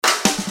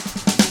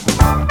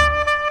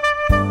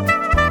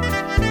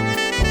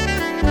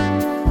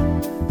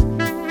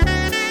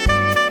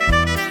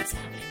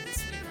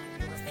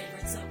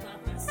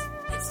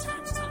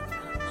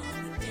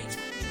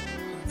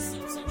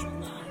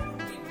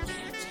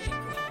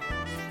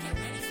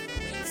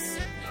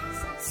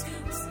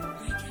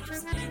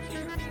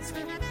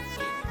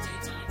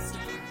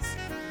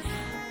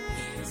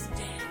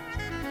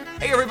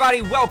Hey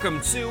everybody, welcome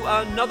to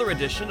another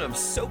edition of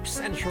Soap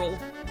Central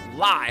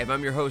Live.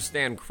 I'm your host,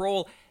 Dan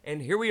Kroll,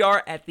 and here we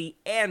are at the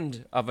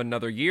end of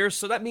another year,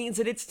 so that means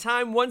that it's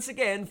time once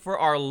again for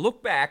our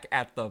look back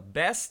at the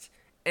best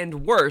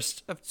and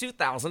worst of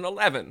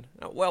 2011.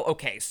 Well,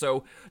 okay,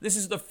 so this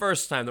is the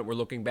first time that we're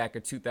looking back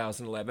at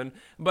 2011,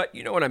 but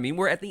you know what I mean.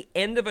 We're at the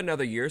end of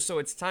another year, so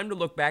it's time to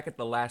look back at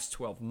the last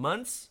 12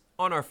 months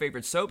on our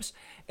favorite soaps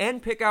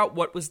and pick out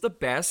what was the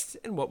best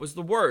and what was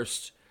the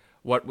worst.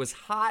 What was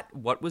hot,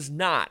 what was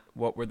not,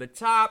 what were the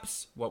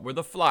tops, what were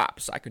the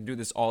flops. I could do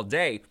this all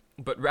day,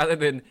 but rather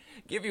than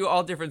give you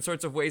all different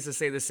sorts of ways to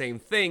say the same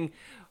thing,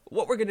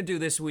 what we're going to do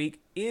this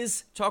week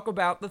is talk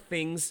about the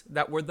things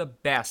that were the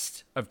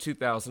best of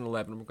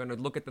 2011. We're going to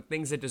look at the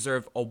things that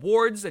deserve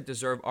awards, that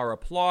deserve our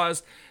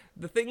applause,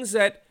 the things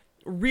that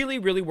really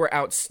were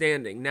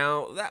outstanding.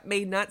 Now, that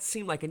may not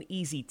seem like an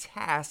easy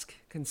task,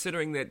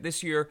 considering that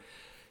this year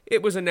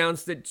it was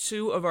announced that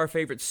two of our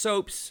favorite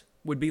soaps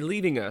would be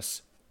leaving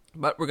us.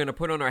 But we're going to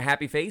put on our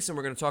happy face and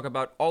we're going to talk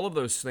about all of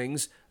those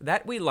things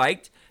that we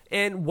liked.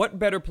 And what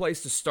better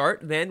place to start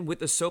than with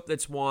the soap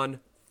that's won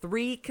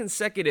 3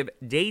 consecutive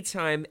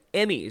daytime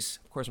Emmys.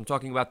 Of course, I'm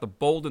talking about The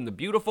Bold and the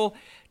Beautiful.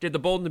 Did The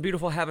Bold and the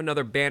Beautiful have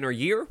another banner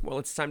year? Well,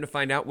 it's time to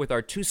find out with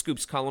our Two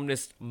Scoops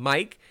columnist,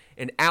 Mike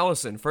and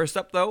Allison. First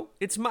up, though,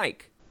 it's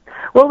Mike.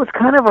 Well, it was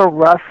kind of a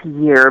rough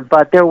year,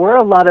 but there were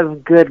a lot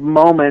of good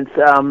moments.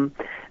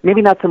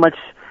 Maybe not so much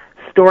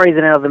stories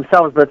in and of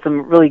themselves, but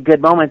some really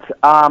good moments.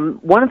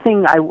 One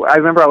thing I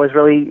remember I was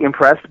really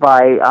impressed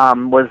by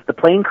was the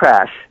plane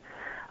crash,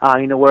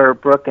 where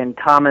Brooke and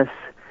Thomas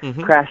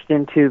crashed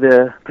into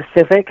the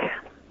Pacific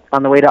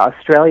on the way to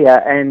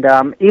Australia. And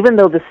even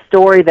though the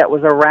story that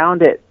was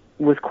around it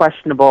was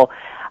questionable,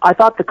 I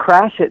thought the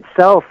crash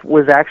itself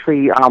was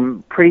actually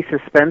pretty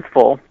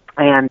suspenseful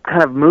and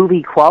kind of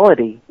movie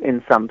quality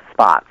in some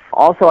spots.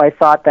 Also, I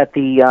thought that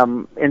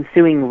the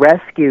ensuing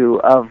rescue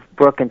of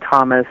Brooke and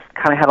Thomas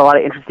kind of had a lot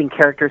of interesting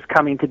characters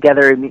coming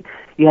together. I mean,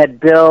 you had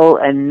Bill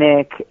and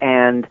Nick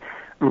and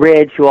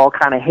Ridge, who all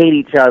kind of hate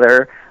each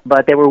other,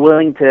 but they were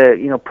willing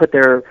to, put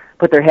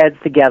their heads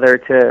together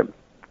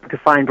to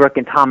find Brooke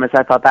and Thomas.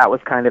 I thought that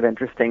was kind of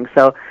interesting.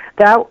 So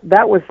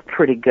that was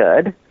pretty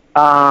good.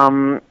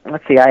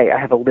 Let's see, I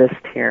have a list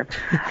here.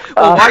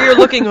 Well, while you're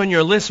looking on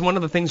your list, one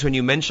of the things when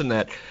you mentioned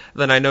that,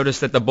 then I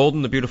noticed that The Bold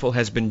and the Beautiful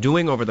has been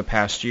doing over the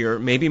past year,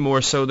 maybe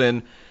more so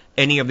than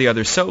any of the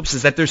other soaps,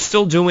 is that they're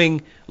still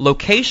doing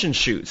location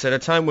shoots at a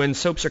time when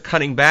soaps are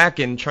cutting back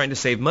and trying to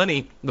save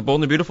money. The Bold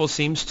and the Beautiful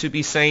seems to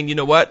be saying, you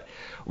know what,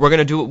 we're going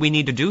to do what we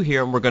need to do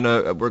here, and we're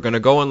going to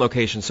go on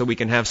location so we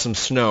can have some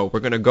snow. We're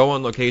going to go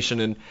on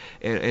location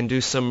and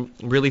do some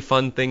really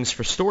fun things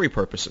for story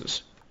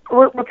purposes.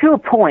 Well, to a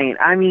point.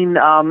 I mean,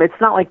 it's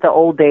not like the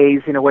old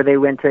days, where they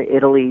went to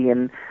Italy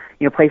and,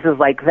 places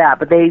like that.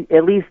 But they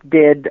at least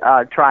did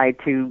try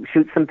to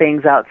shoot some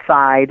things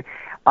outside.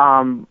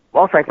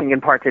 Also, I think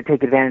in part to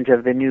take advantage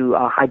of the new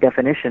high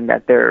definition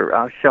that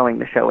they're showing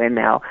the show in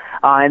now.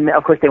 And,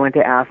 of course, they went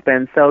to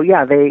Aspen. So,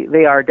 yeah,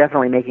 they are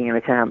definitely making an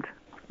attempt.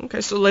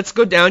 Okay, so let's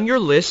go down your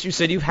list. You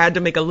said you had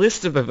to make a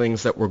list of the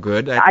things that were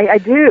good. I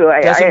do.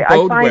 Doesn't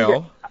bode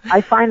well.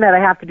 I find that I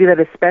have to do that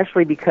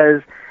especially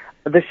because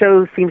the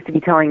show seems to be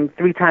telling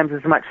 3 times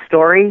as much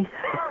story,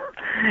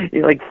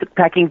 like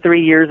packing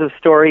 3 years of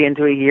story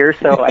into a year.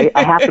 So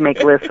I have to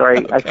make lists or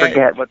I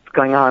forget what's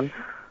going on.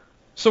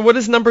 So what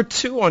is number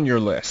 2 on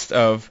your list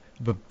of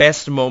the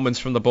best moments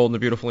from The Bold and the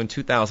Beautiful in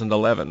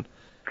 2011?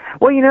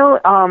 Well,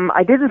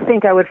 I didn't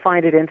think I would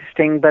find it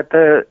interesting, but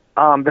the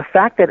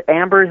fact that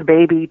Amber's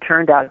baby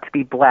turned out to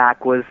be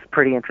black was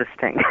pretty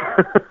interesting.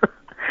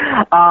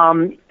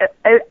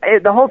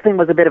 The whole thing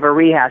was a bit of a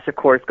rehash, of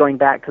course, going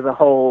back to the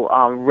whole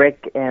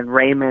Rick and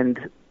Raymond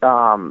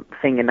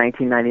thing in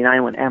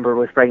 1999 when Amber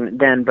was pregnant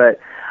then. But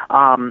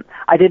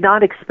I did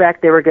not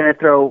expect they were going to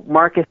throw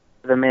Marcus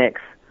into the mix.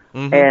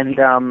 And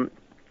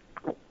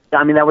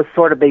I mean, that was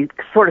they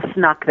sort of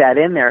snuck that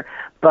in there.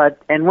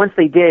 And once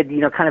they did,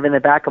 kind of in the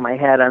back of my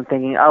head, I'm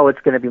thinking, oh, it's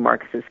going to be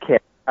Marcus's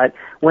kid. But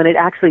when it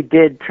actually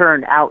did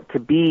turn out to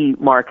be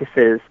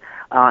Marcus's,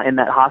 in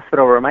that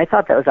hospital room, I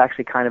thought that was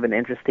actually kind of an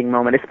interesting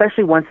moment,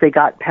 especially once they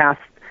got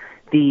past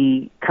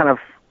the kind of,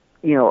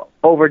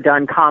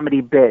 overdone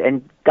comedy bit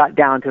and got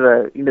down to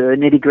the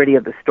nitty-gritty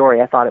of the story.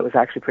 I thought it was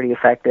actually pretty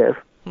effective.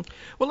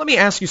 Well, let me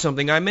ask you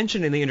something. I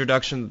mentioned in the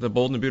introduction that The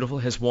Bold and the Beautiful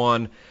has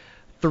won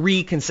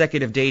 3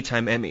 consecutive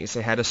daytime Emmys.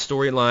 They had a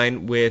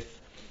storyline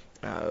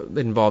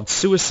that involved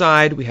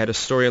suicide. We had a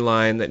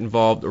storyline that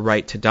involved the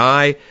right to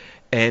die.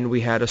 And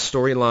we had a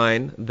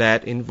storyline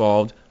that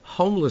involved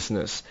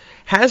homelessness.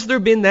 Has there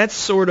been that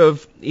sort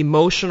of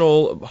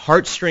emotional,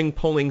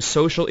 heartstring-pulling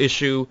social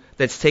issue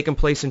that's taken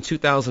place in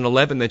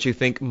 2011 that you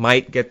think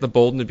might get The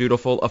Bold and the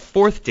Beautiful a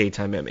 4th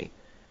daytime Emmy?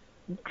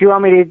 Do you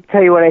want me to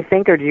tell you what I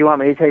think, or do you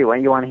want me to tell you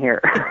what you want to hear?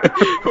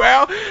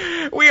 Well,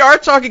 we are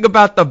talking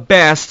about the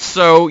best,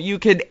 so you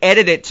could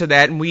edit it to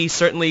that, and we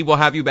certainly will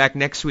have you back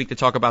next week to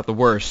talk about the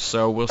worst,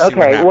 so we'll see what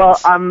happens. Okay, well,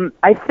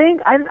 I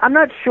think, I'm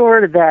not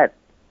sure that...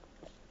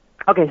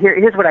 Okay,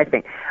 here's what I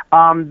think.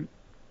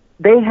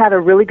 they had a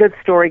really good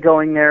story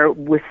going there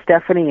with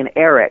Stephanie and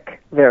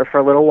Eric there for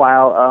a little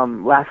while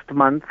last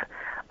month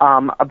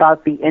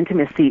about the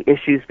intimacy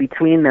issues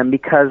between them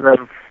because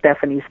of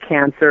Stephanie's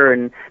cancer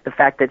and the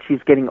fact that she's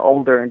getting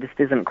older and just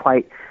isn't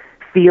quite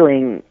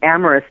feeling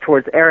amorous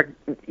towards Eric,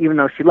 even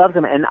though she loves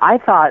him. And I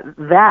thought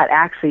that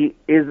actually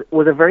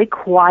was a very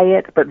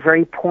quiet but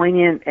very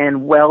poignant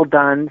and well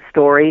done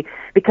story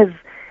because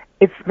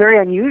it's very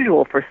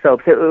unusual for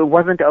soaps. It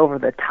wasn't over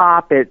the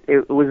top.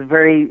 It was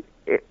very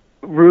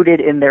rooted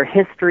in their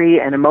history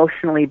and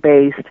emotionally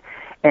based.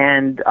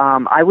 And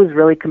I was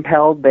really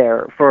compelled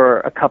there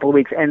for a couple of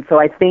weeks. And so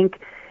I think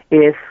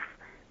if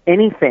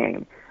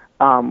anything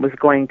was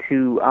going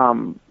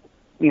to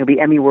be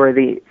Emmy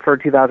worthy for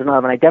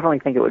 2011, I definitely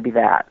think it would be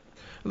that.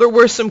 There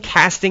were some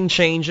casting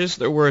changes.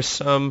 There were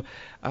some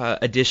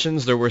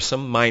additions. There were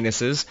some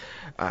minuses.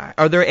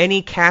 Are there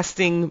any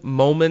casting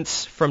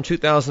moments from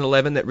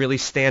 2011 that really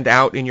stand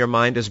out in your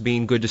mind as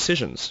being good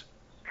decisions?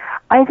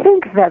 I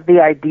think that the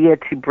idea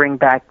to bring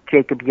back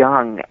Jacob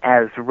Young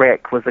as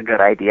Rick was a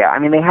good idea. I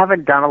mean, they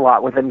haven't done a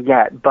lot with him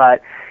yet,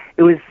 but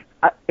it was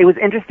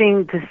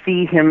interesting to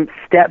see him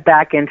step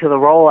back into the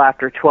role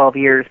after 12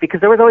 years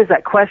because there was always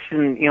that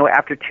question,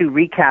 after 2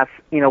 recasts,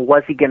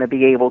 was he going to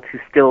be able to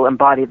still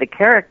embody the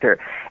character?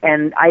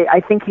 And I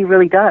think he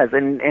really does.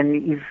 And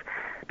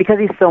because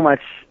he's so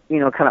much,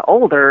 kind of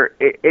older,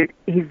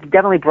 he's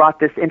definitely brought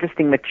this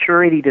interesting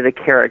maturity to the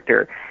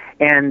character.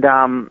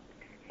 And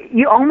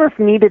you almost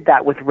needed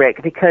that with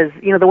Rick because,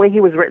 the way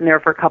he was written there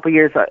for a couple of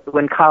years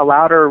when Kyle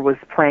Lowder was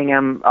playing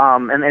him,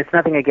 and it's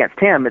nothing against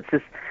him, it's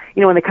just,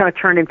 when they kind of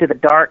turned him to the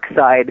dark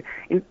side,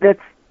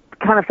 that's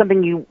kind of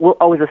something you will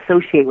always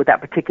associate with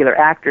that particular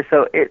actor.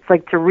 So it's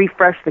like to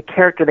refresh the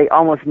character, they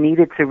almost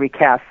needed to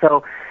recast.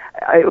 So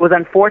it was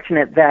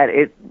unfortunate that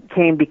it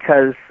came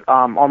because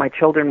All My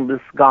Children was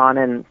gone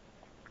and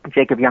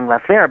Jacob Young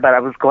left there, but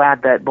I was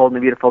glad that Bold and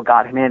the Beautiful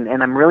got him in,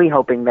 and I'm really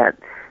hoping that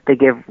they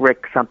give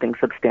Rick something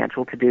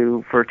substantial to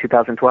do for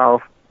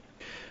 2012.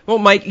 Well,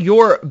 Mike,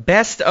 your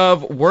best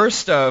of,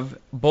 worst of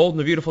Bold and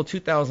the Beautiful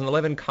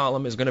 2011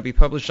 column is going to be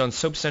published on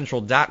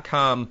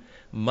SoapCentral.com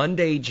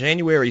Monday,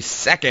 January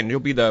 2nd. You'll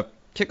be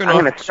kicking off.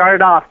 I'm going to start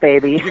it off,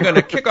 baby. You're going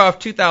to kick off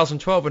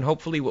 2012 and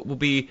hopefully what will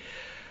be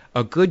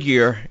a good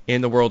year in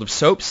the world of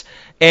soaps.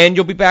 And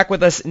you'll be back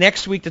with us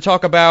next week to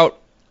talk about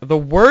the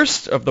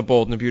worst of the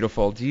Bold and the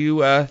Beautiful. Do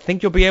you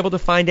think you'll be able to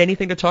find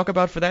anything to talk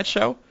about for that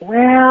show?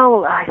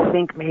 Well, I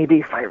think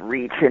maybe if I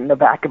reach in the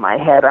back of my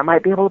head, I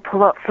might be able to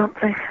pull up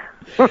something.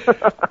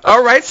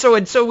 All right, so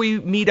until we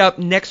meet up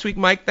next week,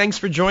 Mike, thanks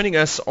for joining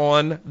us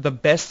on the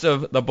best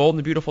of the Bold and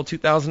the Beautiful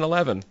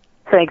 2011.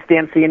 Thanks,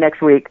 Dan. See you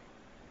next week.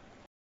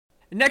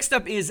 Next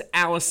up is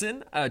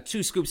Allison, a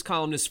 2 Scoops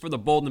columnist for The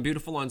Bold and the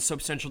Beautiful on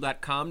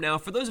SoapCentral.com. Now,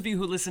 for those of you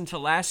who listened to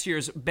last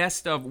year's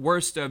Best of,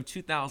 Worst of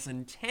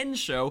 2010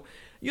 show,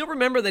 you'll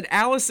remember that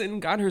Allison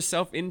got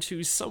herself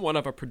into somewhat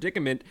of a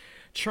predicament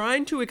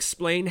trying to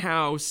explain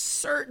how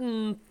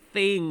certain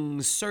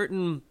things,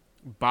 certain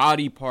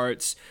body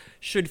parts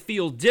should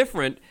feel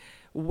different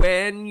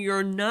when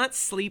you're not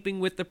sleeping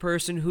with the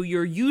person who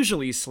you're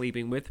usually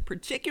sleeping with,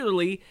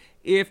 particularly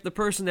if the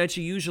person that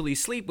you usually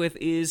sleep with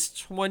is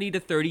 20 to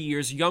 30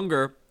 years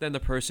younger than the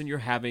person you're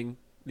having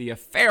the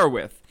affair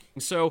with.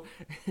 So,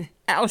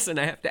 Allison,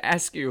 I have to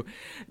ask you,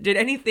 did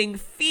anything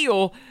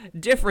feel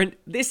different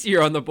this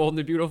year on The Bold and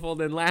the Beautiful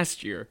than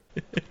last year?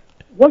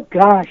 Well,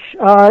 gosh,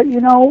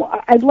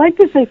 I'd like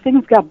to say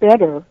things got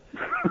better.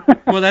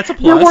 Well, that's a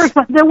plus.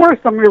 There were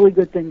some really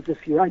good things this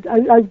year.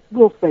 I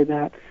will say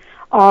that.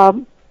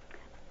 The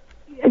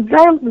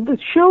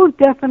show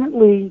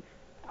definitely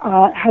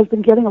has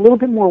been getting a little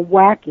bit more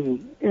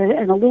wacky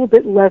and a little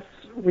bit less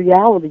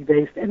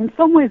reality-based, and in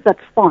some ways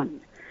that's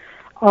fun.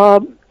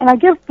 And I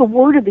guess the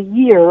word of the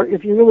year,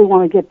 if you really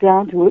want to get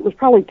down to it, was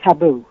probably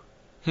taboo.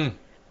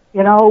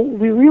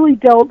 We really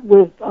dealt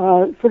with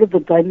sort of the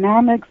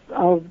dynamics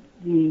of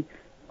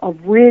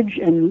Ridge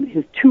and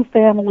his 2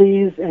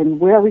 families and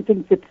where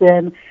everything fits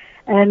in.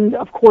 And,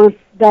 of course,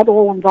 that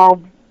all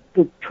involved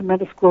the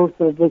tremendous growth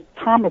of the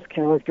Thomas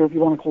character, if you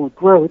want to call it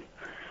growth,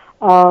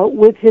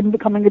 with him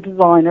becoming a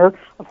designer.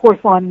 Of course,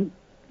 on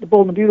The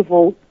Bold and the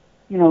Beautiful,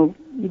 you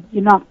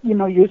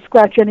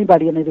scratch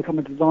anybody and they become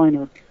a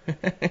designer.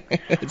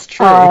 It's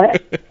true.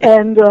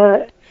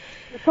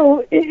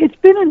 So it's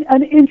been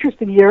an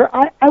interesting year.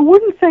 I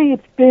wouldn't say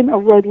it's been a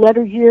red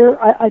letter year.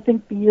 I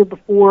think the year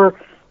before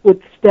with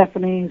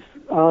Stephanie's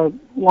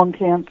lung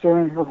cancer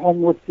and her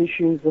homeless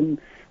issues and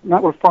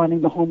not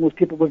refining the homeless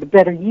people was a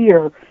better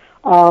year.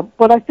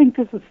 But I think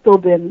this has still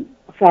been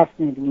a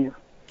fascinating year.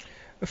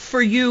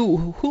 For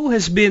you, who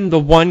has been the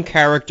one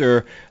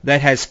character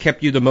that has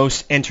kept you the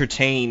most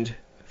entertained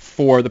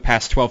for the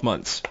past 12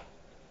 months?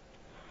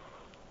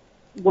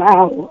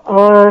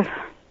 Wow.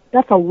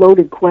 That's a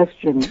loaded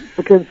question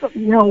because,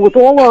 with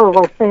all of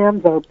our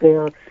fans out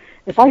there,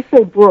 if I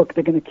say Brooke,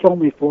 they're going to kill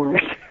me for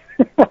it.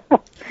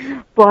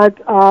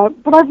 But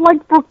I've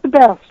liked Brooke the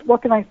best.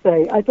 What can I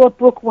say? I thought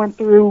Brooke went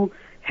through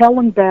hell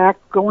and back,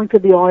 going to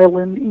the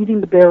island,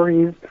 eating the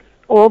berries,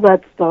 all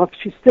that stuff.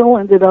 She still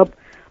ended up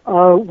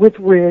with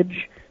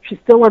Ridge. She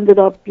still ended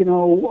up,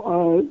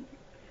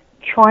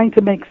 trying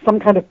to make some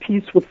kind of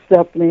peace with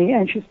Stephanie,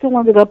 and she still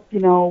ended up,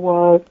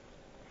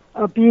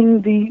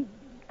 being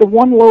the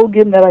one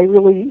Logan that I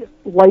really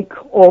like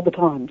all the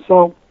time.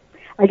 So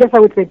I guess I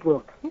would say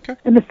Brooke. Okay.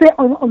 And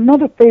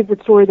another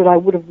favorite story that I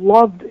would have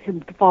loved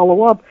him to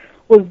follow up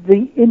was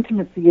the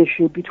intimacy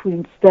issue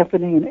between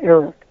Stephanie and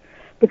Eric,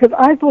 because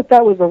I thought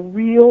that was a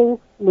real,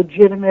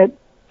 legitimate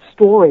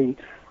story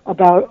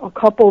about a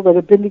couple that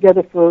had been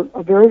together for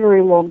a very,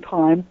 very long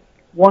time,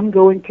 one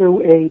going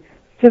through a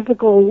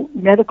physical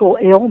medical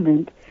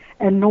ailment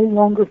and no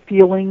longer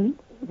feeling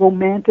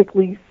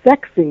romantically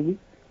sexy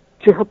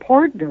to her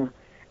partner,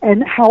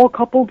 and how a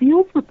couple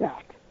deals with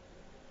that.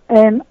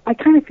 And I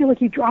kind of feel like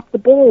he dropped the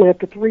ball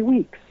after 3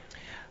 weeks.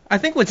 I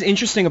think what's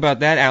interesting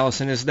about that,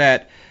 Allison, is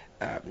that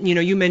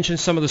you mentioned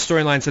some of the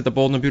storylines that The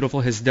Bold and the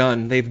Beautiful has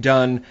done. They've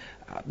done,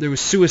 there was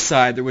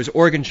suicide, there was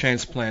organ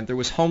transplant, there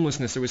was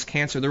homelessness, there was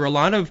cancer. There were a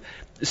lot of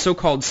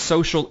so-called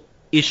social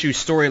issue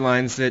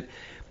storylines that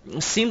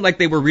seemed like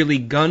they were really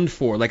gunned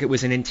for, like it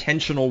was an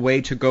intentional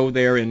way to go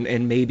there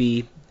and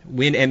maybe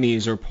win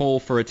Emmys or pull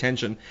for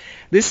attention.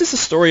 This is a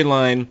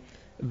storyline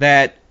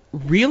that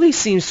really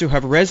seems to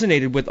have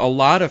resonated with a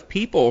lot of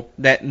people,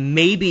 that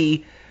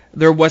maybe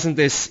there wasn't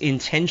this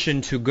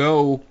intention to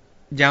go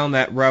down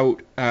that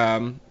route,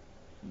 from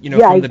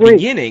the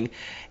beginning.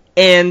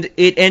 And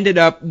it ended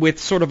up with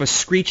sort of a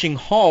screeching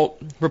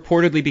halt,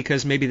 reportedly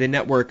because maybe the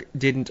network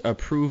didn't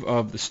approve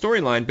of the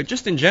storyline. But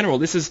just in general,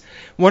 this is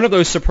one of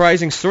those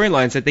surprising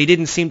storylines that they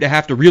didn't seem to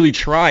have to really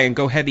try and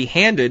go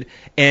heavy-handed,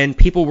 and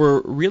people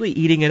were really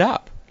eating it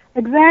up.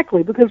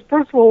 Exactly, because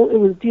first of all, it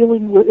was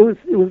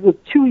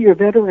with 2-year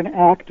veteran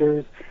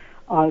actors,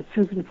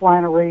 Susan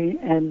Flannery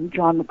and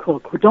John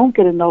McCook, who don't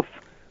get enough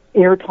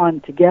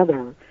airtime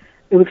together.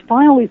 It was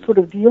finally sort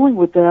of dealing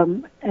with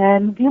them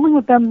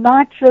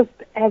not just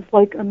as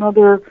like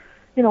another,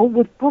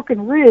 with Brooke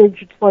and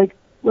Ridge, it's like,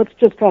 let's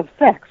just have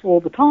sex all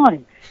the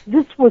time.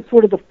 This was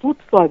sort of the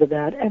flip side of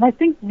that, and I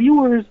think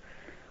viewers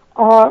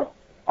are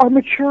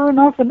mature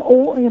enough and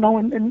old,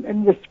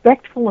 and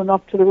respectful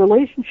enough to the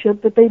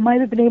relationship that they might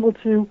have been able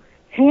to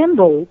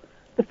handle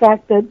the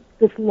fact that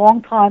this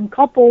longtime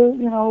couple,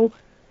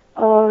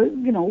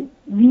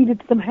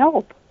 needed some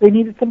help. They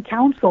needed some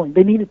counseling.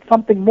 They needed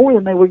something more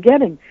than they were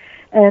getting.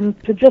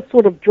 And to just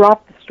sort of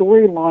drop the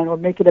storyline or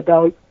make it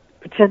about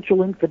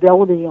potential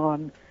infidelity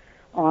on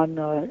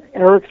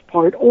Eric's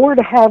part, or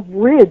to have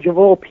Ridge, of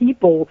all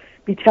people,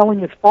 be telling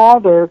his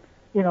father,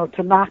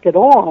 to knock it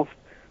off,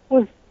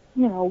 was,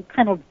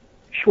 kind of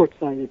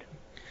short-sighted.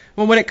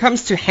 Well, when it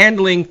comes to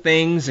handling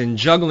things and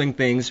juggling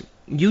things,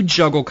 you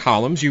juggle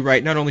columns. You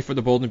write not only for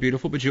The Bold and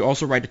Beautiful, but you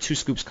also write a 2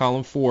 Scoops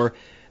column for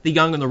The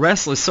Young and the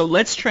Restless. So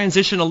let's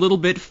transition a little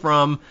bit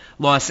from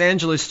Los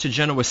Angeles to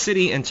Genoa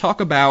City and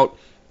talk about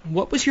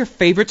what was your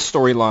favorite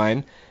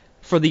storyline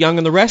for The Young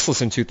and the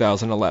Restless in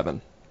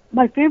 2011?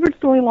 My favorite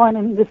storyline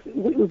in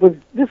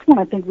this one,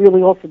 I think,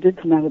 really also did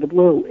come out of the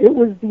blue. It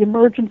was the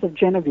emergence of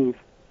Genevieve.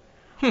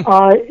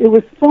 It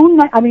was so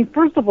nice. I mean,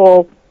 first of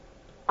all,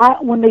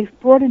 when they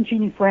brought in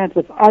Jeannie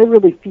Francis, I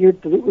really feared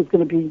that it was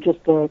going to be just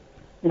a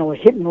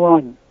hit and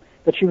run,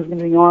 that she was going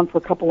to be on for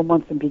a couple of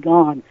months and be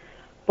gone.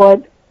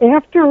 But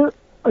after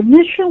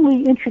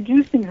initially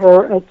introducing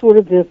her as sort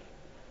of this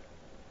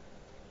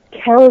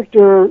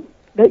character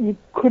that you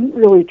couldn't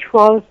really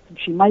trust, and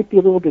she might be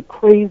a little bit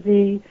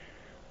crazy,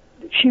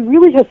 she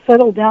really has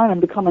settled down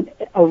and become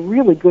a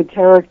really good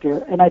character,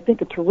 and I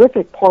think a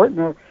terrific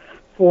partner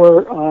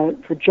for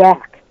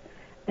Jack.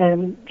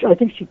 And I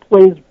think she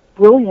plays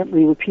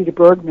brilliantly with Peter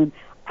Bergman.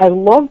 I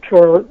loved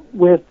her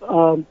with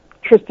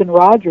Tristan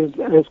Rogers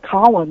as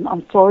Colin.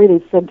 I'm sorry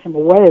they sent him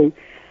away,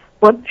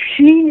 but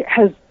she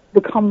has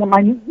become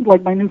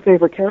my new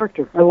favorite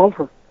character. I love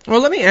her.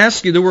 Well, let me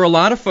ask you, there were a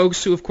lot of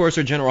folks who, of course,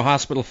 are General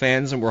Hospital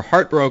fans and were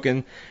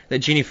heartbroken that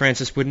Jeannie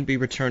Francis wouldn't be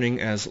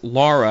returning as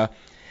Laura.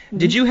 Mm-hmm.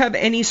 Did you have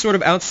any sort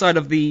of, outside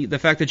of the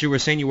fact that you were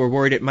saying you were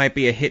worried it might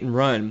be a hit and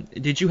run,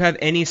 did you have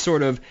any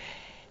sort of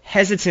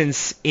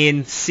hesitance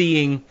in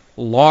seeing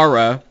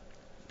Laura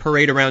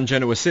parade around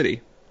Genoa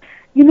City?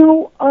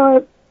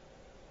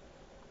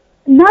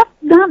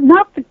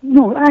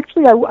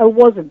 Actually, I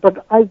wasn't,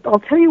 but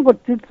I'll tell you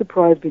what did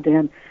surprise me,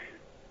 Dan.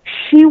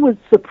 She was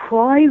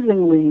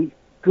surprisingly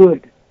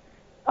good.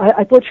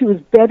 I thought she was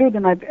better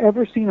than I've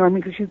ever seen her. I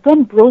mean, because she's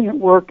done brilliant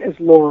work as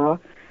Laura.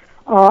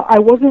 I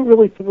wasn't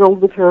really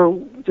thrilled with her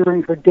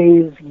during her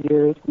Days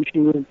years when she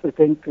was, I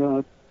think,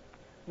 I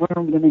don't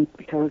remember the name of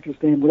the character's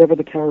name, whatever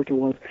the character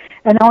was.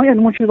 And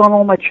when she was on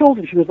All My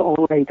Children, she was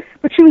all right.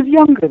 But she was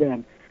younger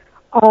then.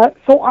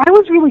 So I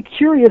was really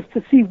curious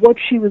to see what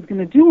she was going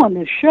to do on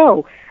this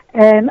show.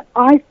 And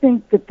I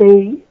think that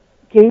they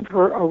gave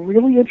her a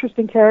really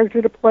interesting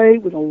character to play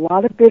with a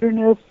lot of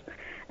bitterness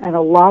and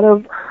a lot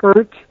of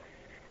hurt.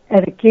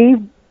 And it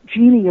gave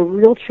Jeannie a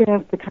real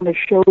chance to kind of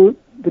show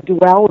the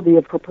duality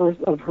of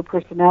her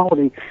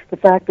personality, the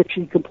fact that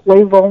she could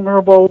play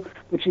vulnerable,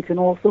 but she can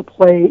also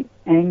play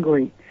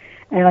angry.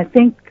 And I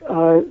think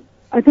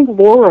I think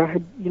Laura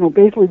had,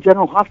 basically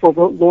General Hospital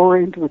wrote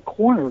Laura into the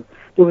corner.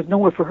 There was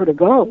nowhere for her to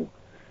go.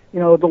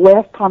 The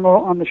last time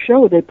on the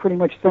show, they pretty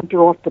much sent her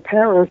off to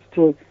Paris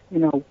to,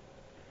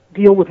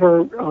 deal with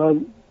her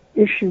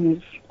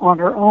issues on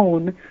her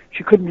own.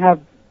 She couldn't have,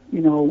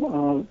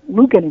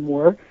 Luke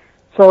anymore.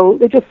 So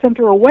they just sent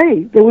her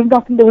away. There was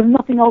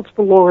nothing else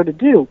for Laura to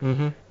do.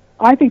 Mm-hmm.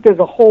 I think there's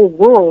a whole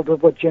world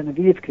of what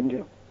Genevieve can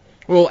do.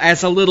 Well,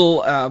 as a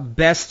little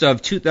best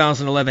of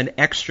 2011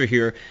 extra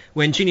here,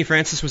 when Jeannie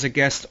Francis was a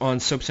guest on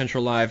Soap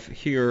Central Live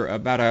here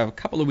about a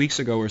couple of weeks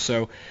ago or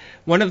so,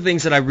 one of the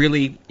things that I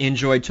really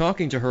enjoyed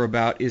talking to her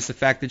about is the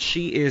fact that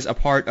she is a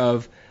part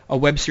of a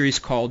web series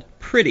called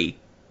Pretty,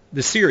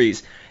 the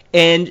series,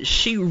 and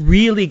she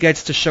really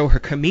gets to show her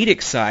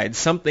comedic side,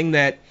 something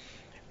that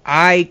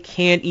I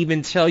can't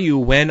even tell you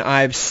when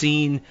I've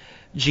seen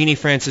Jeannie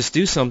Francis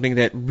do something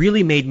that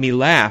really made me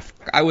laugh.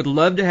 I would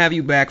love to have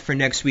you back for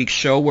next week's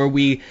show where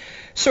we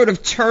sort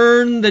of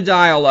turn the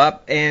dial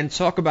up and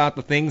talk about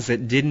the things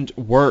that didn't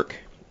work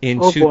in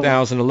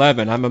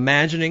 2011. I'm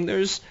imagining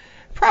there's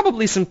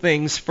probably some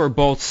things for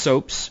both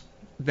soaps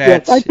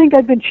that... Yes, I think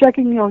I've been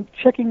checking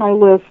my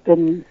list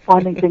and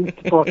finding things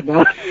to talk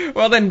about.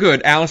 Well, then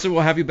good. Allison,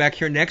 we'll have you back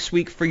here next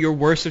week for your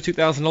worst of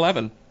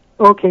 2011.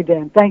 Okay,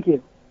 Dan. Thank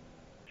you.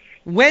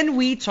 When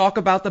we talk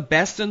about the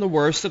best and the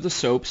worst of the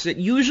soaps, it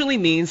usually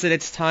means that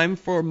it's time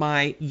for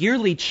my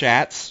yearly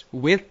chats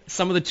with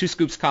some of the Two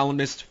Scoops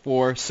columnists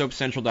for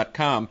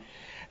SoapCentral.com.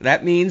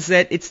 That means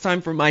that it's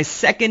time for my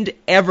second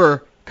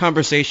ever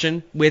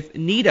conversation with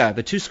Nita,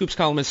 the Two Scoops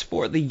columnist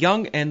for The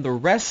Young and the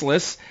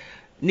Restless.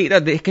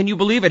 Nita, can you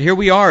believe it? Here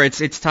we are.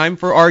 It's time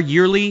for our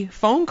yearly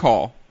phone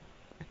call.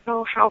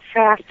 Oh, how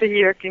fast a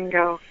year can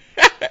go.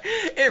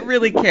 It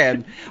really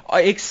can,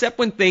 except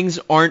when things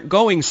aren't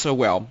going so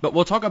well. But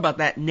we'll talk about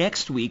that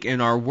next week in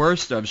our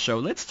Worst Of show.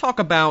 Let's talk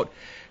about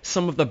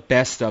some of the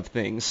best of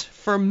things.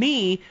 For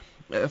me,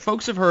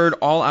 folks have heard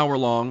all hour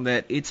long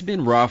that it's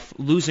been rough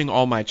losing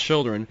all my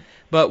children.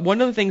 But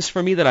one of the things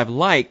for me that I've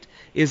liked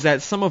is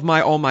that some of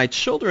my All My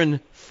Children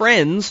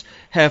friends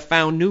have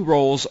found new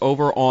roles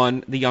over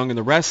on The Young and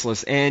the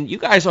Restless. And you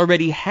guys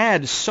already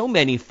had so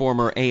many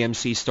former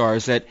AMC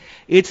stars that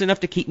it's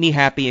enough to keep me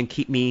happy and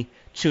keep me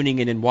tuning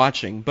in and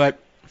watching. But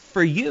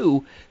for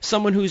you,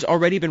 someone who's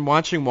already been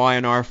watching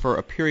Y&R for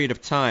a period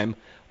of time,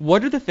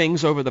 what are the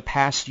things over the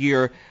past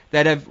year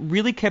that have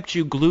really kept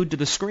you glued to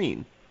the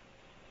screen?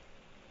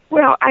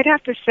 Well, I'd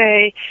have to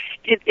say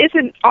it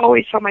isn't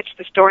always so much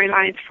the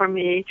storylines for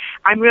me.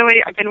 I've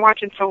been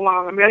watching so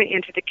long, I'm really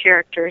into the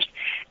characters,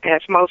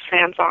 as most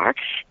fans are,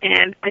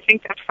 and I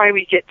think that's why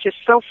we get just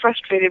so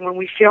frustrated when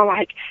we feel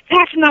like,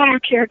 that's not our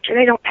character,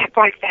 they don't act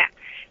like that.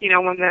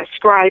 When the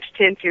scribes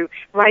tend to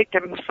write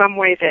them some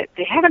way that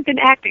they haven't been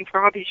acting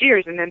for all these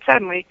years, and then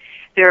suddenly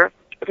they're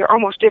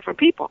almost different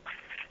people.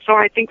 So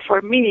I think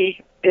for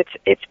me,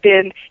 it's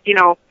been,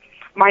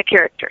 my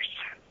characters.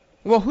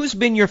 Well, who's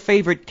been your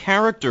favorite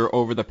character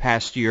over the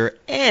past year?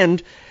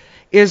 And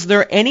is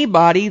there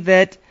anybody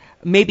that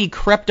maybe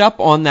crept up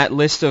on that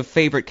list of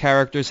favorite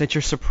characters that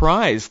you're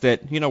surprised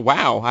that,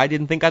 wow, I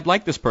didn't think I'd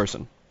like this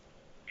person?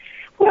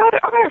 Well,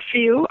 there are a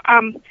few.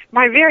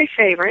 My very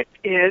favorite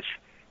is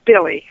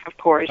Billy, of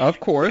course. Of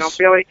course.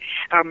 Billy,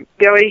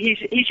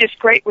 he's just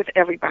great with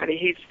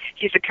everybody.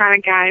 He's the kind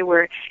of guy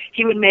where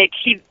he's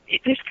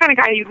the kind of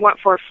guy you'd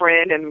want for a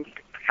friend and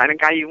kind of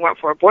guy you want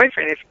for a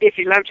boyfriend if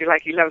he loved you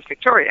like he loves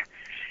Victoria.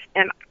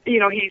 And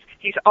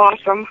he's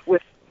awesome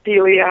with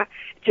Delia.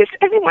 Just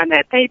everyone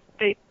that they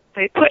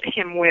put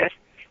him with,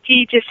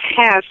 he just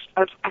has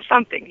a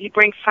something. He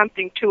brings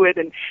something to it,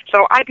 and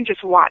so I can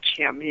just watch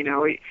him.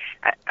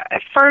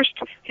 At first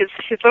his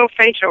little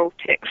facial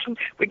tics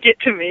would get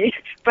to me,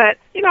 but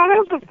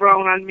those have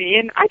grown on me,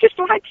 and I just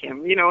like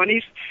him.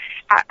 And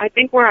I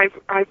think where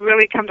I've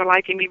really come to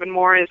like him even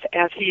more is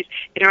as he's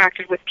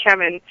interacted with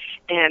Kevin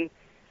and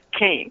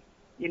Kane.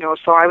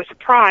 So I was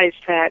surprised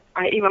that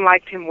I even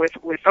liked him with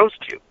those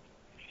two.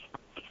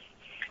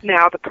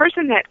 Now, the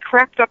person that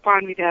crept up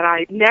on me that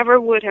I never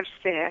would have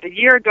said, a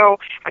year ago,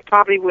 I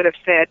probably would have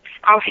said,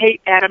 I'll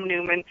hate Adam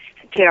Newman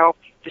until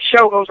the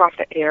show goes off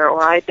the air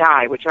or I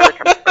die, whichever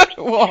comes first.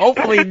 Well,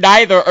 hopefully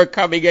neither are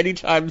coming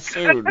anytime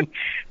soon.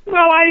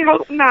 Well, I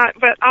hope not,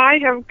 but I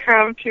have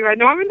come to, I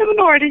know I'm in the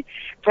minority,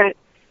 but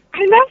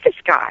I love this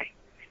guy.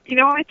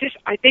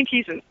 I think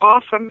he's an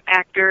awesome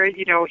actor.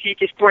 He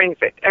just brings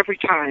it every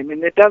time,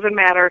 and it doesn't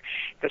matter.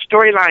 The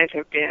storylines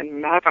have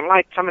been, I haven't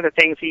liked some of the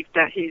things he's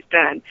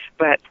done,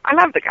 but I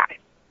love the guy.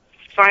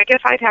 So I guess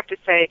I'd have to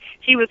say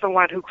he was the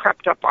one who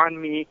crept up on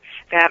me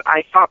that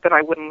I thought that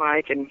I wouldn't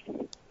like,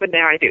 but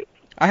now I do.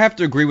 I have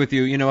to agree with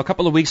you. A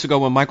couple of weeks ago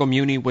when Michael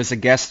Muni was a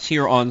guest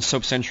here on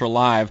Soap Central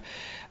Live,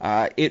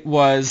 it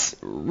was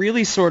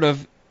really sort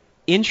of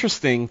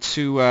interesting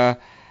to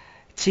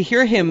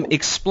hear him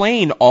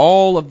explain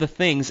all of the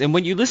things. And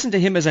when you listen to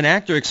him as an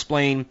actor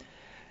explain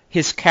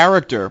his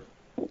character,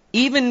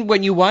 even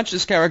when you watch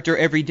this character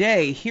every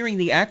day, hearing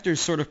the actor's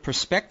sort of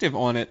perspective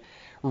on it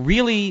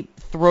really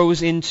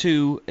throws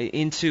into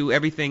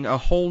everything a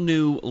whole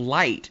new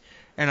light.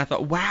 And I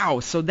thought, wow,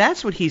 so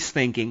that's what he's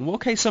thinking. Well,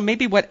 okay, so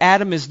maybe what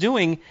Adam is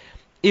doing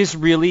is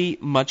really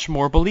much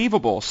more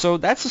believable. So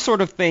that's the sort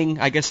of thing,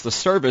 I guess, the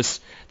service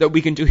that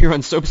we can do here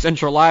on Soap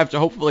Central Live to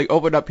hopefully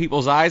open up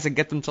people's eyes and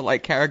get them to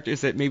like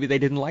characters that maybe they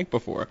didn't like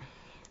before.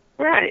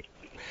 Right.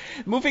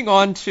 Moving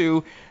on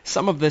to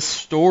some of the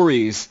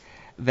stories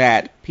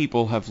that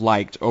people have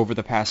liked over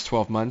the past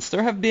 12 months,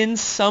 there have been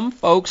some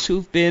folks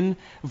who've been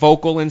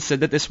vocal and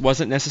said that this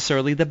wasn't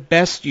necessarily the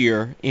best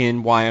year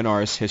in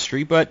YNR's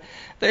history, but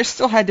there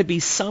still had to be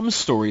some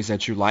stories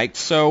that you liked.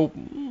 So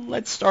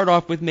let's start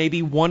off with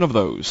maybe one of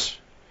those.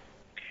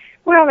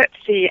 Well, let's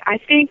see. I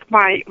think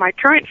my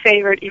current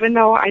favorite, even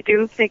though I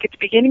do think it's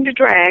beginning to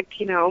drag,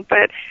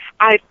 but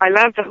I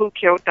love the Who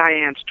Killed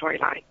Diane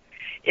storyline.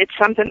 It's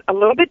something a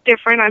little bit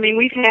different. I mean,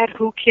 we've had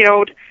Who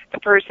Killed the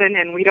Person,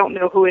 and we don't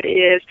know who it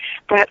is,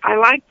 but I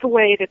like the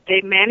way that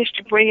they managed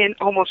to bring in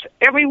almost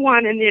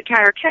everyone in the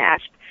entire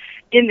cast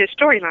in this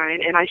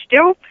storyline, and I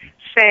still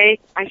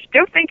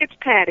think it's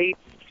Patty,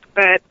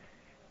 but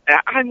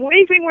I'm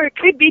wavering where it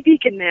could be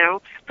Deacon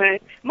now,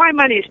 but my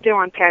money is still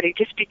on Patty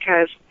just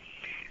because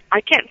I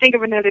can't think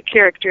of another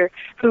character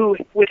who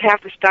would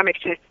have the stomach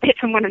to hit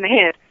someone in the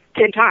head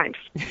 10 times,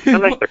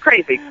 unless they're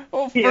crazy.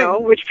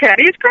 Which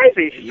Patty is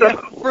crazy. So. Yeah,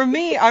 for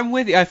me, I'm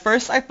with you. At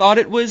first, I thought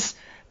it was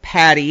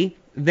Patty.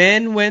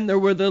 Then when there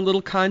were the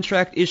little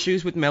contract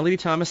issues with Melody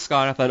Thomas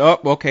Scott, I thought,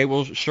 oh, okay,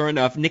 well, sure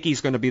enough,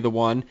 Nikki's going to be the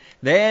one.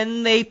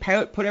 Then they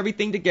put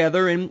everything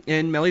together,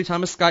 and Melody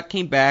Thomas Scott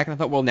came back, and I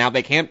thought, well, now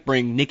they can't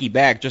bring Nikki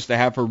back just to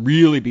have her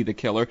really be the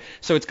killer,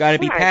 so it's got to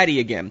be Patty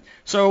again.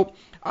 So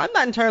I'm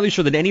not entirely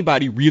sure that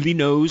anybody really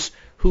knows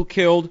who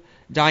killed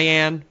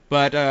Diane,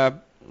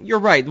 but you're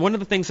right. One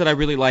of the things that I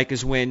really like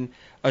is when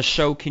a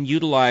show can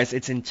utilize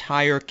its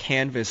entire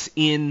canvas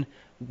in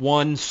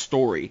one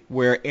story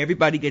where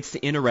everybody gets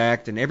to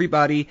interact and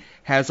everybody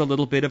has a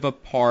little bit of a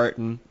part,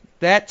 and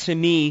that to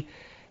me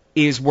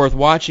is worth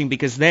watching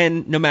because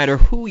then no matter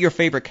who your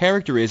favorite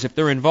character is, if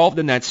they're involved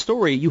in that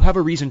story, you have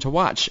a reason to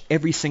watch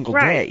every single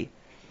day.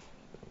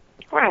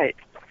 Right.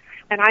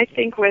 And I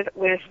think with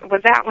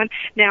that one,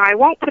 now I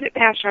won't put it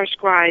past our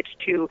scribes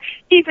to,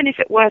 even if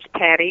it was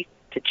Patty,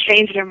 to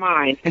change their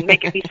mind and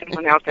make it be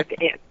someone else at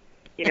the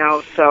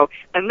end. So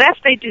unless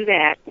they do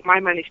that, my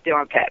money's still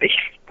on Patty.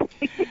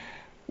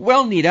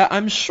 Well, Nita,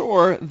 I'm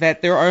sure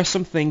that there are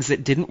some things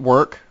that didn't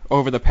work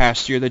over the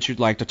past year that you'd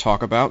like to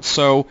talk about.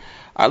 So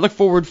I look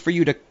forward for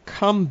you to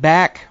come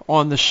back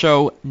on the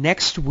show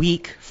next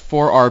week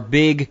for our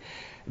big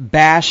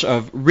bash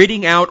of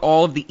ridding out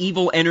all of the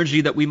evil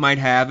energy that we might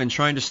have and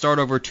trying to start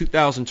over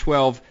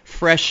 2012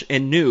 fresh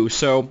and new.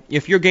 So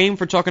if you're game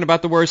for talking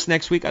about the worst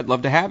next week, I'd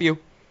love to have you.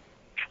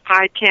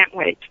 I can't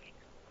wait.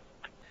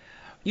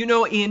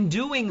 In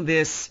doing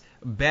this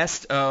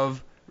best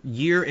of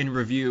year in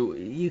review,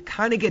 you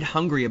kind of get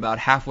hungry about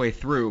halfway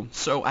through.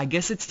 So I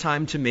guess it's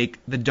time to make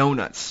the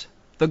donuts,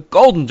 the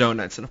golden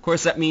donuts. And of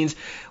course that means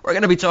we're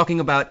going to be talking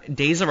about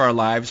Days of Our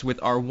Lives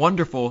with our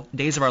wonderful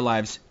Days of Our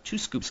Lives 2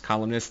 Scoops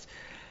columnists,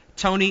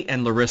 Tony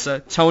and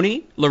Larissa.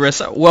 Tony,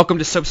 Larissa, welcome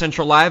to Soap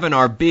Central Live and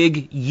our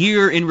big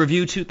year in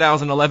review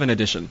 2011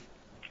 edition.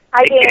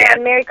 Hi,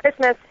 Dan. Merry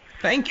Christmas.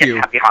 Thank you.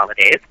 Happy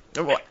holidays.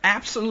 Well,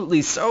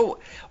 absolutely. So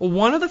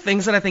one of the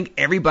things that I think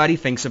everybody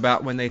thinks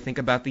about when they think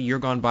about the year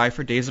gone by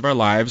for Days of Our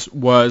Lives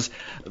was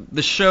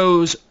the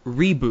show's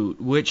reboot,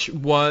 which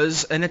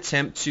was an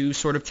attempt to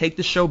sort of take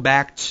the show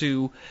back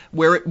to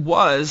where it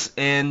was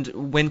and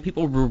when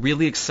people were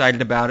really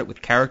excited about it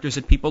with characters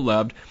that people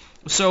loved.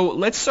 So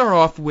let's start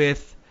off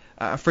with,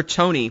 for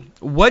Tony,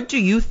 what do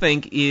you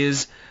think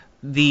is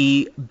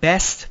the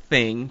best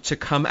thing to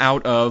come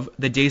out of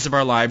the Days of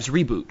Our Lives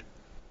reboot?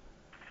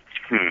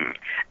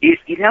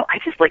 I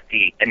just like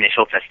the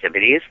initial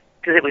festivities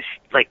because it was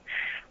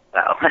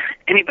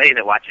anybody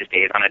that watches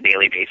Days on a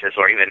daily basis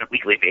or even a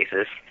weekly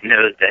basis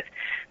knows that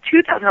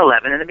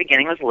 2011 in the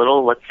beginning was a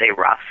little, let's say,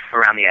 rough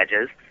around the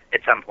edges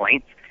at some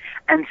points.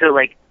 And so,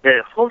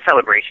 the whole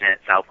celebration in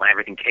itself, when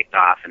everything kicked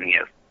off and,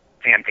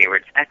 fan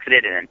favorites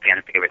exited and then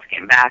fan favorites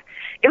came back,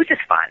 it was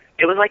just fun.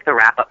 It was like the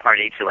wrap-up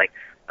party to,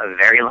 a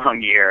very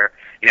long year.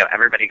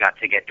 Everybody got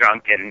to get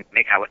drunk and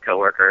make out with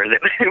coworkers.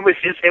 It was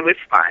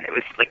fun. It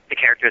was the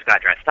characters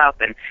got dressed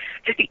up and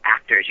just the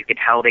actors, you could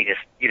tell they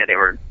just, they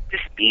were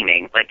just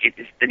beaming,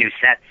 the new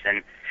sets,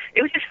 and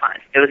it was just fun.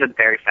 It was a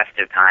very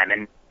festive time,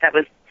 and that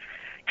was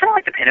kind of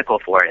like the pinnacle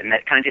for it, and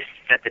that kind of just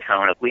set the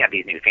tone of we have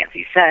these new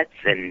fancy sets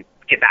and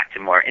get back to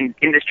more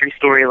industry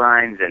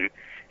storylines, and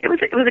it was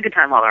a good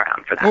time all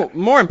around for that. Well,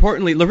 more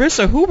importantly,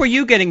 Larissa, who were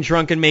you getting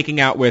drunk and making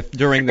out with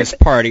during this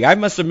party? I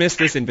must have missed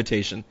this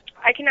invitation.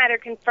 I can neither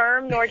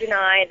confirm nor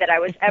deny that I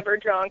was ever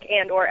drunk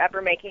and or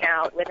ever making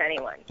out with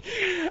anyone.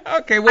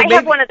 Okay, well, I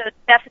have one of those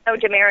Stefano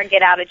DiMera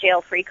get out of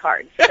jail free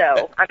cards,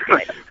 so I'm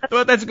good.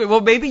 Well, that's good. Well,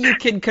 maybe you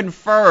can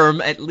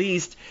confirm at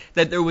least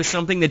that there was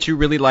something that you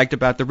really liked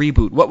about the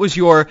reboot. What was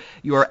your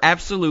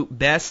absolute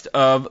best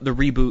of the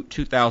reboot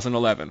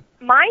 2011?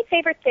 My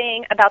favorite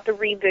thing about the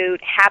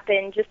reboot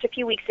happened just a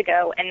few weeks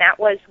ago, and that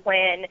was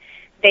when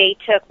they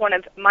took one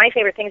of my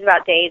favorite things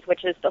about Days,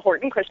 which is the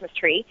Horton Christmas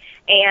tree,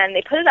 and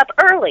they put it up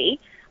early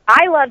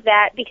I love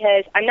that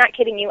because, I'm not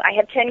kidding you, I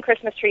have 10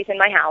 Christmas trees in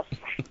my house,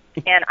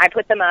 and I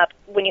put them up.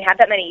 When you have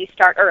that many, you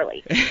start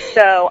early.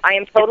 So I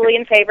am totally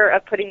in favor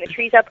of putting the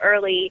trees up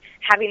early,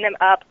 having them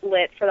up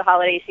lit for the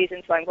holiday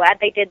season, so I'm glad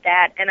they did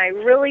that. And I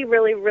really,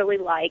 really, really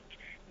liked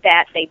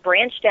that they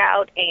branched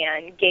out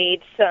and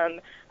gave some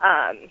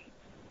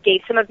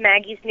of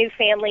Maggie's new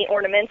family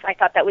ornaments. I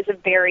thought that was a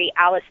very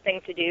Alice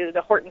thing to do.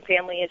 The Horton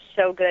family is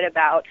so good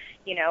about,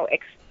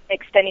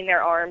 extending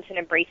their arms and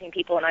embracing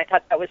people, and I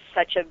thought that was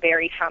such a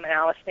very Tom and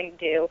Alice thing to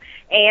do.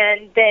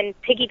 And then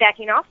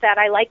piggybacking off that,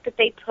 I like that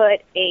they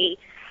put a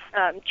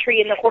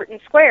tree in the Horton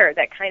Square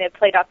that kind of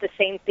played off the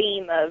same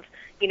theme of,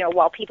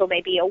 while people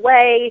may be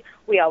away,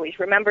 we always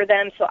remember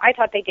them. So I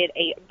thought they did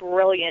a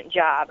brilliant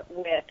job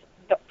with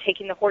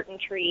taking the Horton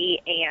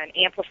tree and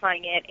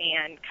amplifying it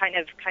and kind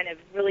of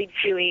really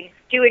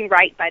doing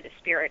right by the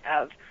spirit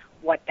of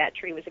what that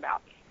tree was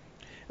about.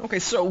 Okay,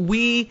 so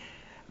we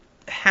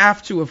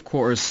have to, of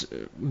course,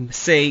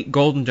 say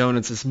Golden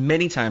Donuts as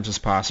many times as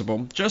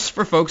possible, just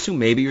for folks who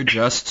maybe are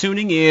just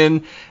tuning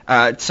in.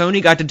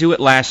 Tony got to do it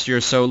last year,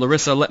 so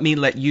Larissa,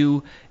 let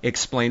you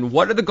explain.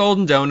 What are the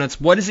Golden Donuts?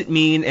 What does it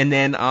mean? And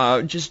then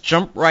just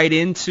jump right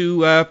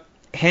into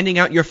handing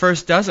out your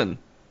first dozen.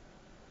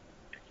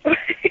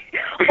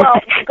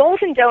 Well,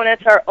 Golden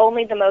Donuts are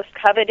only the most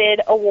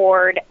coveted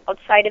award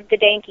outside of the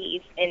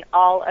Dankies in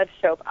all of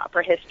soap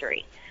opera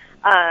history.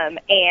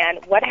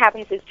 And what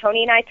happens is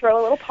Tony and I throw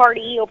a little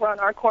party over on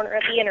our corner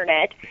of the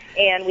internet,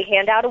 and we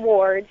hand out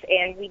awards,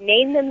 and we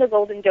name them the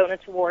Golden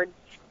Donuts Awards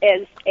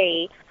as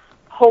a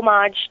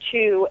homage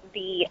to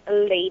the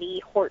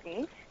Lady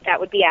Horton.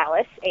 That would be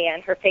Alice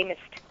and her famous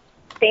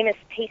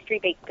pastry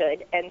baked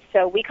good. And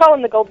so we call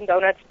them the Golden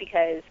Donuts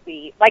because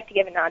we like to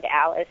give a nod to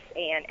Alice,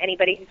 and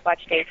anybody who's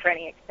watched Dave for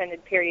any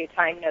extended period of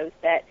time knows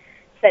that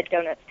said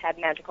donuts have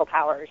magical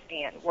powers,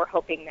 and we're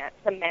hoping that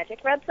some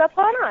magic rubs up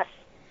on us.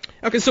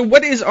 Okay, so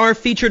what is our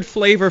featured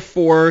flavor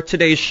for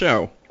today's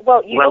show?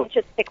 Well, you don't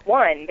just pick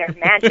one. They're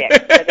magic.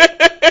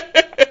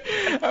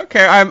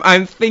 Okay,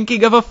 I'm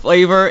thinking of a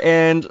flavor,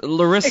 and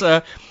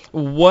Larissa,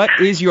 what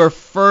is your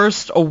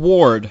first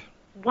award?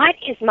 What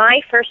is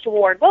my first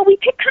award? Well, we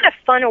pick kind of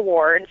fun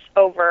awards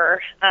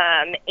over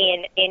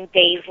in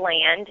Dave's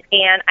Land,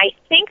 and I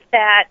think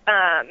that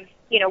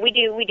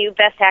we do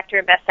Best Actor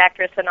and Best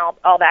Actress and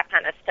all that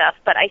kind of stuff.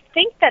 But I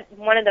think that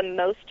one of the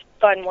most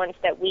fun ones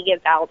that we give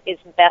out is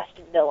Best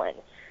Villain,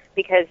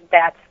 because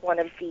that's one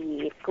of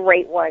the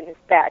great ones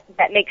that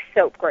makes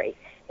soap great.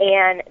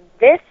 And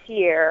this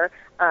year,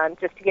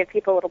 just to give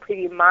people a little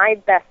preview, my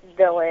Best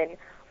Villain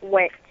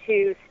went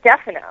to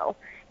Stefano.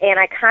 And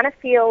I kind of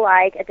feel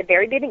like at the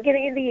very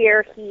beginning of the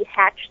year, he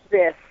hatched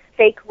this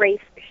fake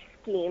race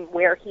scheme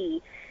where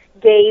he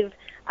gave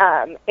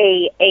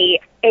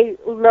a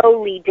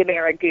lowly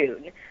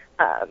Demaragoon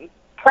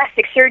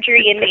plastic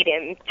surgery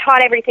and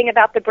taught everything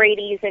about the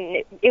Bradys,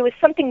 and it was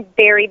something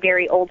very,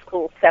 very old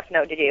school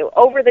Stefano to do.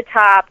 Over the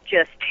top,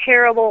 just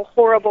terrible,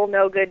 horrible,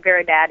 no good,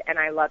 very bad, and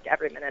I loved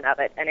every minute of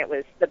it, and it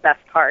was the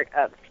best part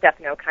of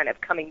Stefano kind of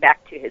coming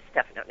back to his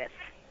Stefano-ness.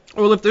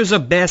 Well, if there's a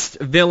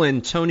best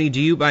villain, Tony, do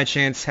you by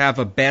chance have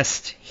a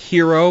best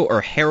hero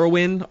or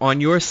heroine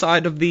on your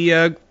side of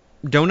the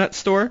donut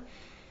store?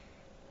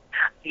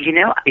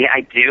 Yeah, I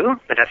do,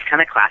 but that's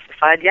kind of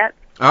classified yet.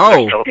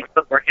 Oh. We're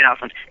still working out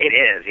it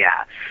is,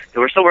 yeah. So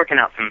we're still working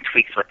out some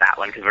tweaks with that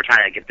one because we're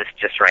trying to get this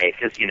just right.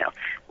 Because,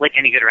 like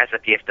any good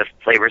recipe, if the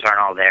flavors aren't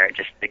all there, it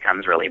just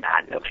becomes really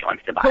bad. Nobody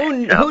wants to buy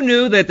it. Who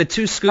knew that the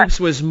 2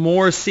 scoops was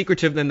more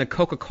secretive than the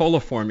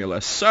Coca-Cola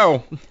formula?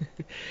 So.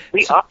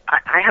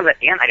 I have an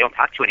aunt I don't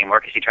talk to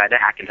anymore because she tried to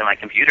hack into my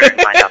computer and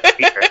find out the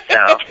secret.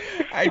 So.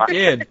 I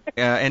did.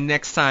 And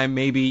next time,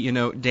 maybe,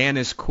 Dan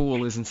is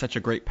cool isn't such a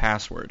great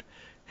password.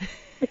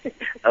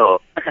 Oh,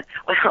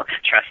 well,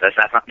 trust us.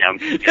 That's not going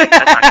to be the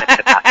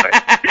password.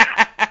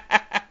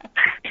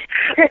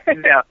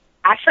 No,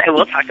 actually, I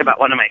will talk about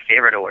one of my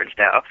favorite awards,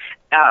 though,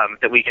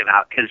 that we give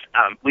out, because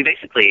we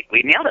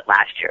nailed it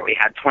last year. We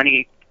had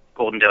 20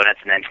 Golden Donuts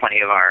and then 20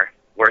 of our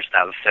worst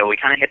of, so we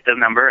kind of hit the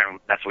number, and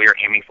that's what we were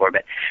aiming for.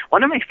 But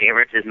one of my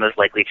favorites is Most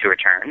Likely to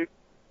Return,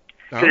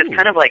 because it's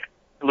kind of like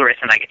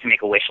Larissa and I get to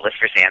make a wish list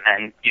for Santa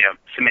and,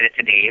 submit it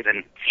to Dave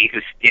and see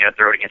who's,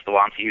 throw it against the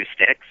wall and see who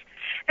sticks.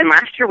 And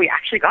last year we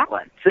actually got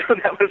one, so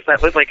that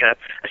was like a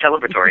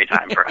celebratory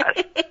time for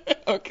us.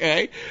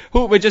 Okay.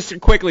 But just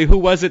quickly, who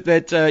was it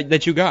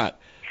that you got?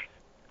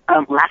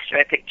 Last year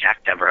I picked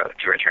Jack Devereaux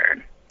to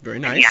return. Very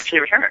nice. And he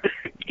actually returned.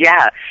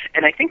 Yeah,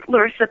 and I think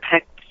Larissa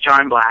picked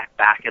John Black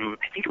back in,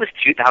 I think it was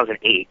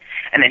 2008,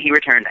 and then he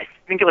returned, I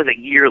think it was a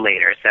year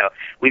later, so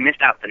we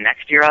missed out the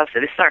next year of, so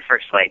this is our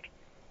first,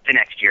 the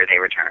next year they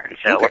return,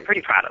 so we're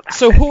pretty proud of that.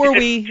 So who are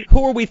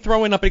we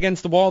throwing up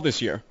against the wall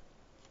this year?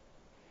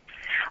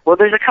 Well,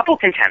 there's a couple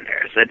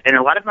contenders, and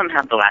a lot of them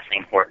have the last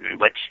name Horton,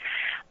 which,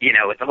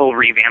 with the whole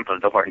revamp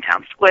of the Horton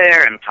Town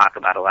Square and talk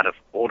about a lot of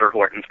older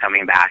Hortons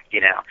coming back,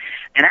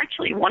 And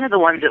actually, one of the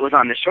ones that was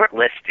on the short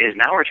list is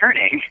now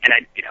returning, and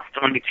I,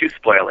 don't want to be too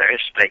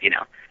spoilerish, but,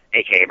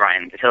 a.k.a.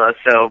 Brian Patillo.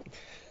 So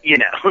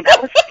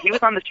He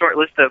was on the short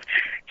list of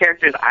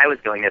characters I was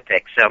going to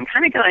pick. So I'm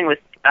kind of going with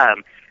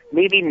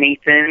maybe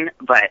Nathan,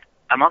 but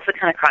I'm also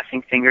kind of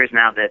crossing fingers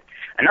now that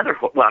another,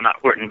 well, not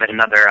Horton, but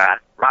another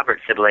Robert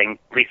sibling,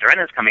 Lisa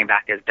Rinna, is coming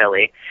back as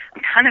Billy.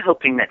 I'm kind of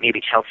hoping that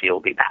maybe Chelsea will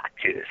be back,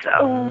 too.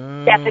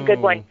 So that's a good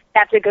one.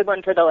 That's a good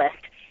one for the list.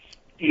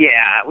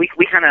 Yeah, we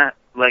kind of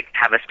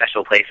have a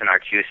special place in our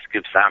Two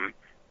Scoops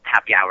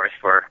happy hours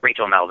for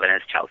Rachel Melvin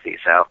as Chelsea,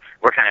 so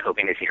we're kind of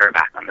hoping to see her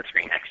back on the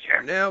screen next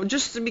year. Now,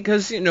 just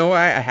because,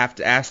 I have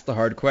to ask the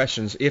hard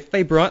questions, if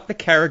they brought the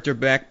character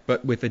back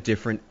but with a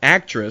different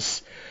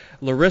actress,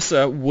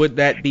 Larissa, would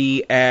that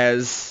be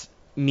as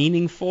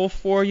meaningful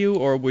for you,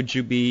 or would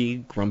you be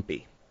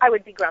grumpy? I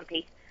would be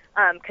grumpy,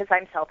 because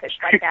I'm selfish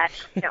like that.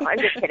 No, I'm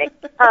just kidding.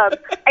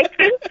 I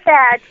think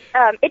that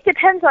it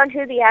depends on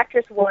who the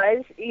actress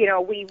was.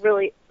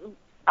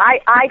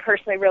 I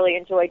personally really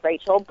enjoyed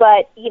Rachel,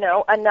 but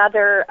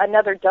another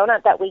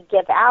donut that we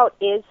give out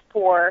is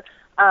for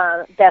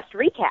best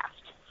recast.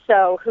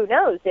 So who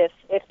knows if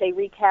they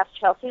recast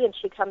Chelsea and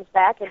she comes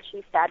back and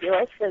she's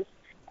fabulous as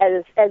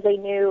a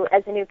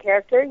new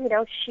character,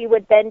 she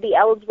would then be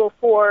eligible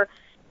for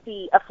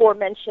the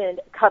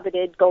aforementioned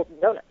coveted Golden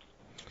Donuts.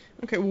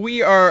 Okay,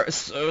 we are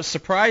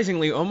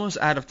surprisingly almost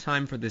out of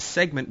time for this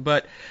segment,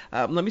 but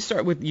let me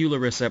start with you,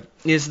 Larissa.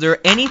 Is there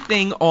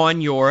anything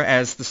on your,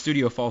 as the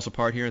studio falls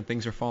apart here and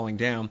things are falling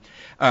down,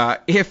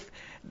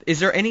 is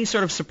there any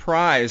sort of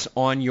surprise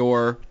on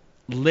your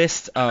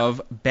list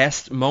of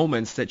best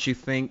moments that you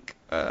think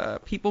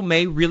people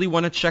may really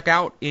want to check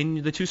out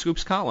in the Two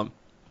Scoops column?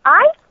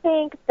 I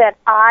think that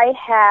I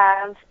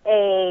have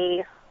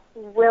a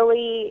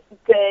really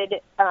good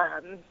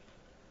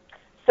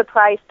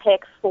surprise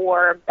pick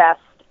for Best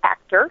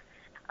Actor.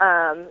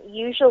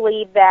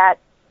 Usually that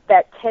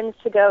tends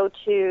to go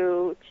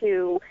to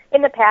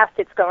in the past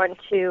it's gone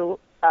to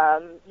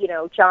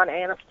John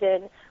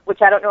Aniston,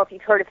 which I don't know if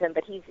you've heard of him,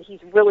 but he's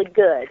really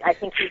good. I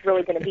think he's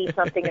really going to be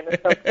something in the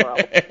soap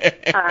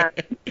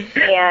world.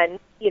 And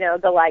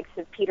the likes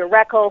of Peter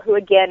Reckell, who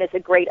again is a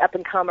great up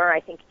and comer.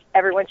 I think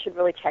everyone should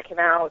really check him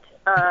out.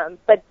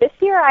 But this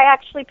year I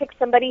actually picked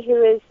somebody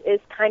who is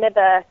kind of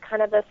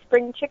a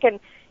spring chicken,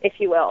 if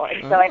you will.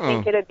 And so I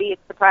think it'll be a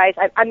surprise.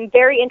 I'm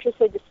very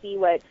interested to see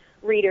what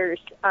readers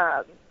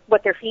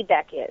what their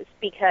feedback is,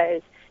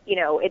 because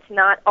it's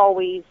not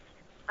always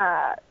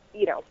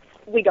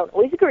we don't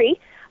always agree.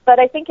 But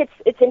I think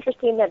it's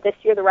interesting that this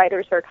year the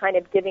writers are kind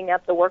of giving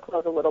up the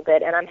workload a little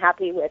bit, and I'm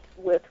happy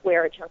with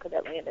where a chunk of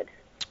it landed.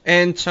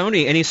 And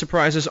Tony, any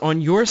surprises on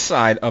your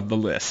side of the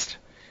list?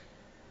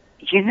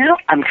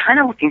 I'm kind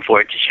of looking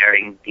forward to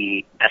sharing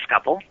the best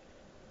couple,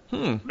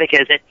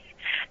 because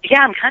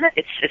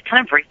it's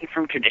kind of breaking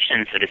from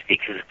tradition, so to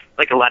speak.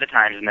 Because a lot of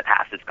times in the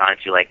past, it's gone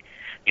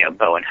to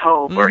Bo and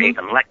Hope, or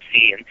even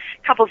Lexi, and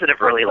couples that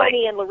have really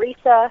Tony and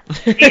Larissa.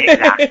 Yeah,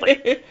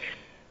 exactly.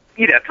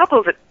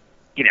 Couples that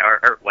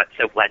are what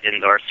soap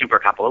legends or super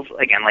couples,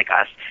 again, like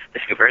us, the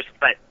Scoopers.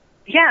 But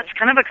yeah, it's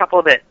kind of a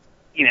couple that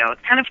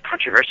it's kind of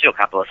controversial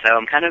couple, so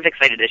I'm kind of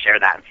excited to share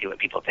that and see what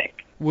people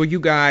think. Will you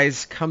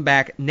guys come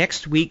back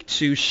next week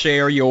to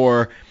share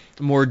your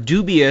more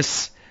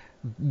dubious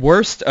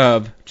worst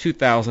of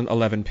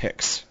 2011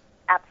 picks?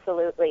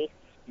 Absolutely.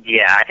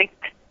 Yeah, I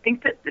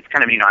think that it's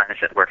kind of unanimous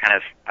that we're kind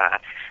of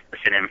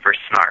listening for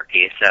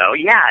snarky. So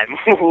yeah,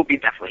 we'll be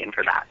definitely in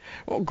for that.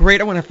 Well, great.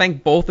 I want to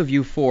thank both of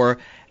you for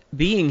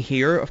being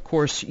here. Of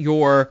course,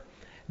 your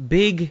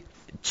big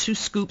Two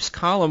Scoops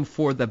column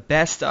for the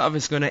best of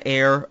is going to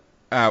air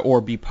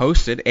or be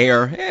posted,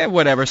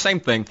 whatever, same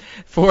thing,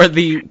 for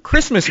the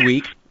Christmas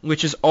week,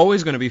 which is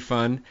always going to be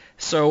fun.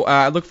 So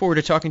I look forward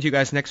to talking to you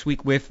guys next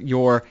week with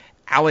your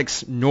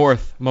Alex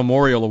North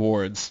Memorial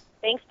Awards.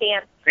 Thanks,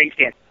 Dan. Thanks,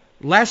 Dan.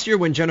 Last year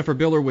when Jennifer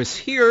Biller was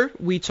here,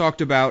 we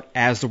talked about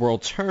As the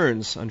World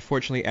Turns.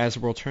 Unfortunately, As the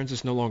World Turns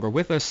is no longer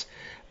with us,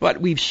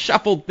 but we've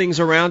shuffled things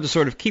around to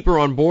sort of keep her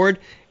on board,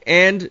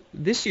 and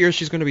this year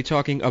she's going to be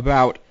talking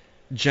about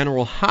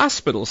General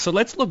Hospital. So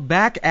let's look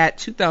back at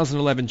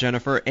 2011,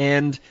 Jennifer,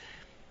 and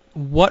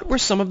what were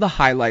some of the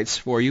highlights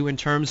for you in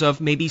terms of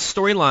maybe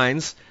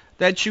storylines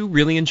that you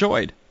really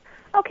enjoyed?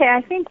 Okay,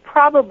 I think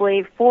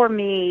probably for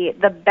me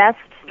the best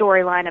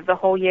storyline of the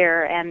whole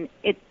year, and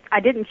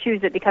I didn't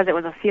choose it because it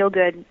was a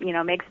feel-good,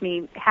 makes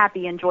me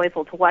happy and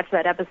joyful to watch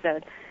that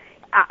episode.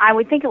 I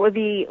would think it would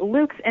be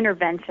Luke's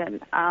intervention.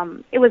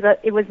 It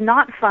was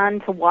not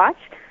fun to watch,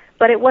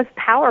 but it was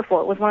powerful.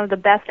 It was one of the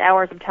best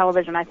hours of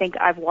television I think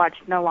I've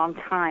watched in a long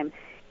time.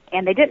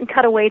 And they didn't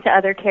cut away to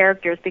other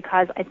characters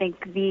because I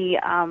think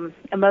the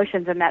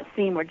emotions in that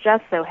scene were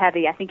just so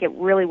heavy. I think it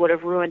really would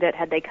have ruined it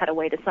had they cut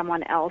away to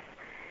someone else.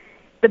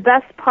 The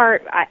best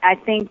part, I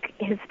think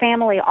his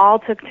family all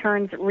took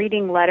turns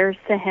reading letters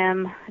to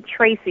him.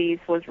 Tracy's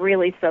was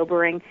really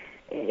sobering.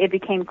 It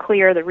became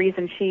clear the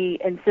reason she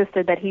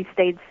insisted that he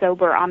stayed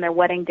sober on their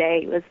wedding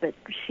day was that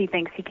she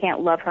thinks he can't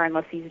love her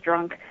unless he's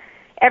drunk.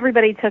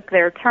 Everybody took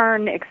their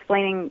turn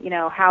explaining,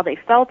 how they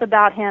felt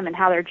about him and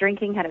how their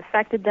drinking had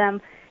affected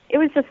them. it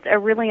was just a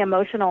really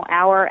emotional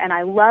hour, and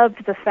I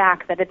loved the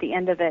fact that at the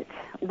end of it,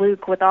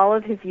 Luke, with all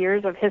of his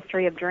years of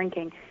history of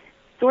drinking,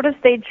 sort of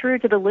stayed true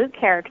to the Luke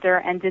character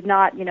and did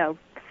not,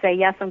 say,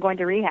 yes, I'm going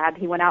to rehab.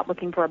 He went out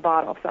looking for a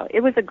bottle. So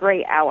it was a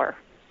great hour.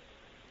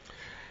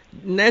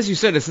 And as you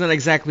said, it's not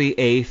exactly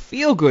a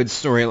feel-good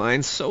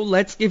storyline, so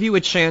let's give you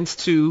a chance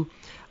to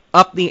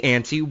up the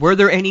ante. Were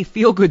there any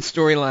feel-good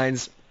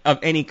storylines of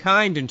any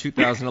kind in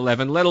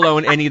 2011, let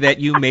alone any that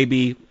you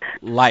maybe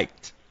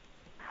liked?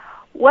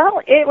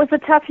 Well, it was a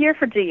tough year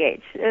for GH.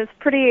 It was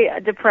a pretty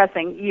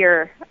depressing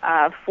year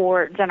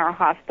for General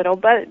Hospital,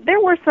 but there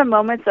were some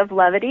moments of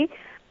levity.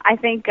 I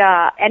think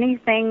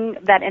anything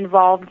that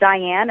involved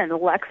Diane and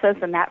Alexis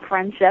and that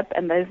friendship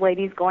and those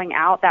ladies going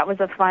out, that was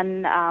a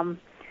fun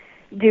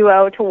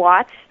duo to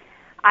watch.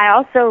 I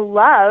also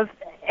love,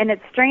 and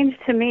it's strange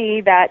to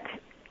me that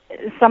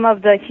some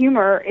of the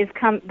humor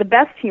the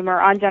best humor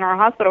on General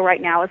Hospital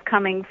right now is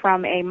coming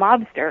from a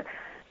mobster.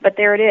 But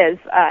there it is.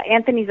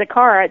 Anthony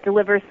Zaccara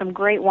delivers some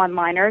great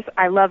one-liners.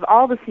 I love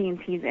all the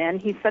scenes he's in.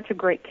 He's such a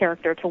great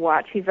character to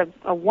watch. He's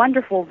a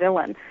wonderful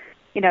villain.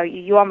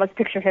 You almost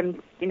picture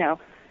him,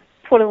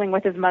 twiddling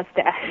with his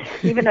mustache,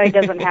 even though he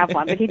doesn't have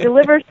one. But he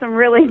delivers some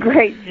really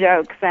great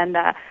jokes. And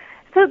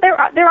so there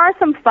are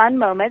some fun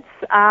moments.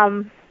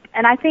 And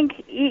I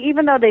think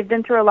even though they've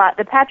been through a lot,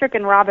 the Patrick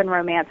and Robin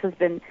romance has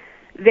been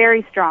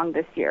very strong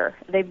this year.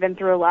 They've been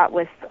through a lot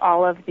with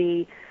all of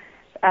the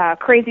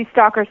crazy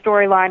stalker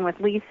storyline with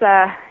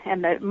Lisa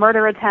and the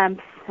murder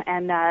attempts,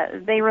 and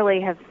they really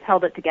have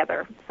held it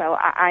together. So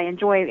I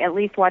enjoy at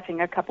least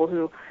watching a couple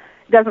who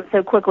doesn't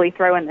so quickly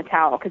throw in the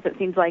towel, because it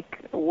seems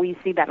like we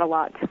see that a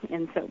lot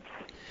in soaps.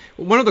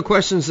 One of the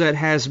questions that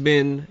has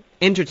been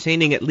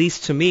entertaining, at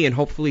least to me and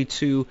hopefully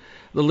to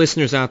the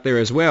listeners out there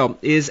as well,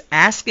 is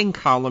asking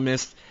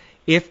columnists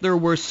if there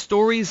were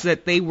stories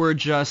that they were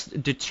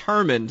just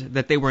determined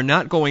that they were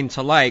not going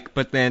to like,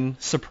 but then,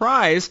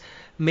 surprise,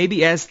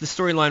 maybe as the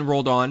storyline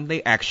rolled on,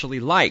 they actually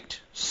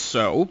liked.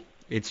 So,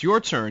 it's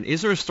your turn.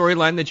 Is there a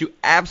storyline that you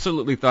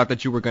absolutely thought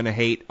that you were going to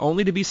hate,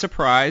 only to be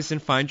surprised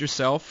and find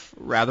yourself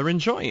rather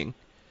enjoying?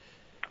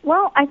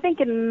 Well, I think,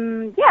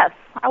 yes,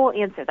 I will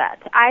answer that.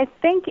 I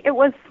think it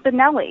was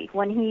Spinelli.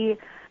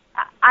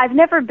 I've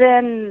never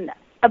been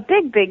a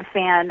big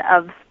fan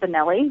of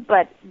Spinelli,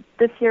 but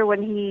this year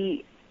when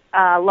he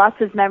lost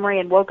his memory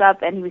and woke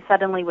up and he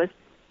suddenly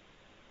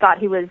thought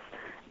he was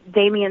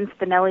Damian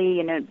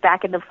Spinelli,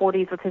 back in the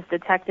 40s with his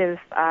detective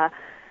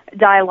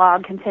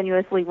dialogue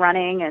continuously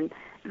running, and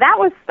that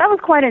was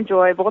quite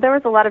enjoyable. There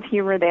was a lot of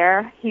humor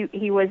there.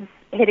 He was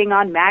hitting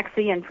on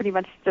Maxie and pretty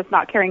much just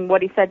not caring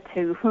what he said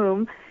to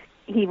whom.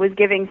 He was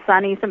giving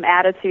Sonny some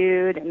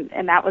attitude,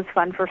 and that was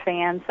fun for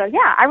fans. So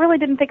yeah, I really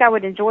didn't think I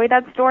would enjoy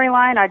that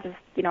storyline. I just,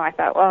 I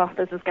thought, oh,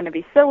 this is going to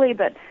be silly,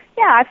 but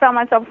yeah, I found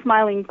myself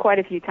smiling quite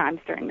a few times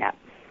during that.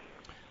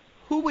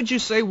 Who would you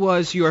say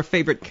was your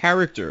favorite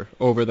character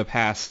over the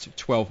past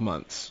 12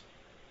 months?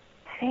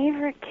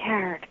 Favorite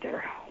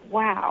character?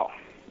 Wow.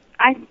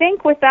 I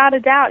think without a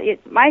doubt,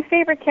 my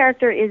favorite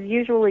character is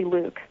usually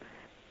Luke.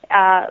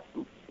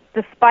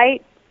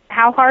 Despite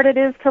how hard it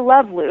is to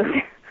love Luke,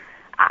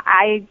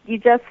 you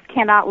just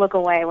cannot look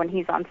away when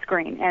he's on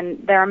screen.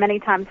 And there are many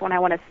times when I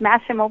want to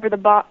smash him over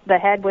the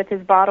head with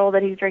his bottle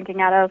that he's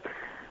drinking out of,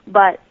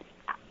 but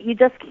you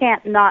just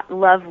can't not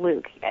love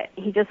Luke.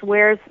 He just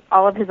wears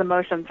all of his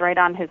emotions right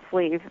on his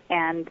sleeve,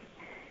 and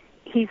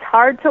he's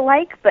hard to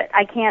like, but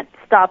I can't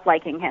stop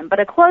liking him. But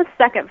a close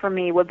second for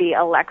me would be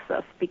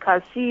Alexis,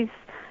 because she's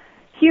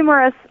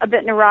humorous, a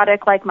bit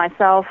neurotic like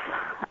myself.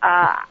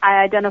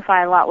 I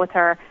identify a lot with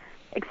her,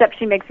 except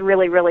she makes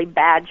really, really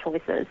bad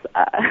choices.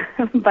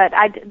 But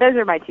those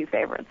are my two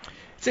favorites.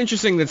 It's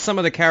interesting that some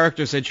of the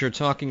characters that you're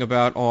talking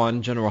about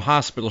on General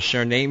Hospital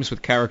share names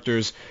with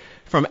characters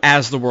from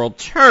As the World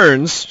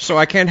Turns, so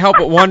I can't help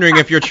but wondering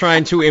if you're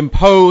trying to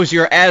impose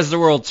your As the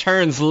World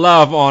Turns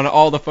love on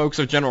all the folks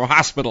of General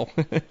Hospital.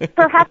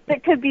 Perhaps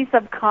it could be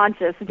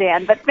subconscious,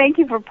 Dan, but thank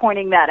you for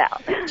pointing that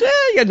out.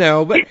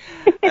 Yeah, but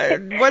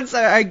once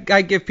I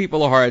give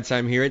people a hard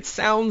time here, it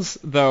sounds,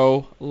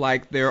 though,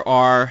 like there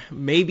are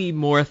maybe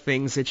more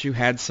things that you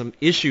had some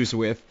issues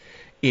with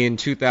in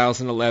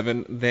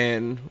 2011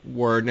 than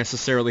were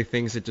necessarily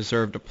things that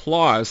deserved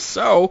applause.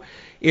 So,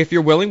 if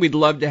you're willing, we'd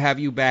love to have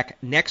you back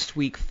next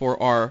week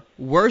for our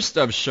Worst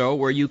of show,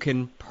 where you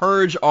can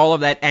purge all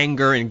of that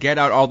anger and get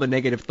out all the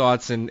negative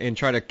thoughts and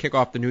try to kick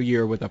off the new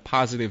year with a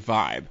positive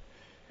vibe.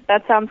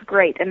 That sounds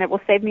great, and it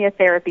will save me a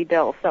therapy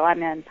bill, so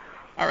I'm in.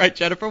 All right,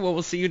 Jennifer, well,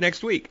 we'll see you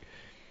next week.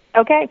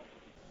 Okay.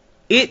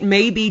 It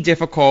may be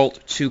difficult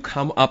to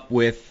come up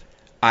with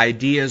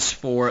ideas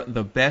for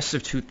the best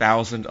of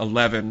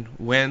 2011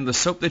 when the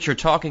soap that you're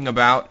talking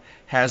about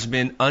has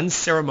been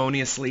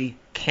unceremoniously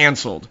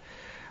canceled.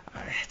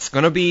 It's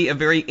going to be a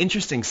very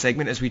interesting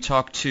segment as we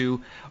talk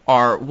to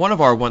one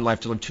of our One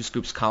Life to Live 2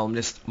 Scoops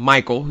columnists,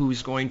 Michael,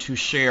 who's going to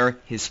share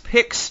his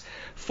picks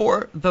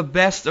for the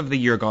best of the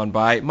year gone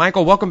by.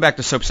 Michael, welcome back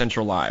to Soap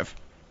Central Live.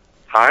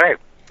 Hi.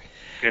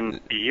 in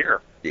a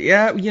year.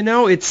 Yeah,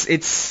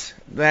 it's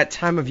that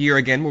time of year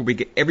again where we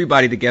get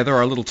everybody together,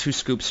 our little Two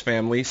Scoops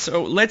family.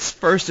 So let's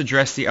first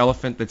address the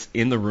elephant that's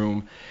in the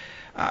room.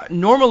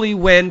 Normally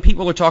when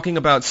people are talking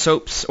about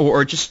soaps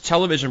or just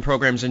television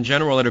programs in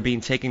general that are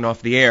being taken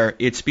off the air,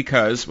 it's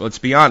because, well, let's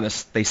be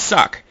honest, they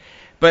suck.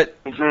 But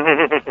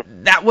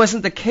that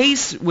wasn't the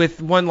case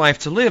with One Life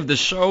to Live. The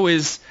show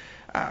is,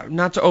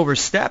 not to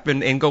overstep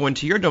and go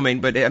into your domain,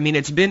 but I mean,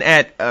 it's been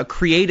at a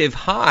creative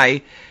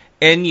high,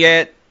 and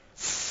yet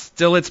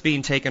still it's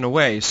being taken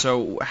away.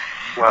 So,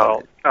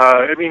 well,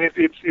 I mean,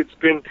 it's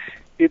been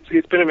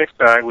a mixed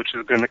bag, which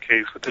has been the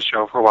case with the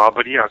show for a while.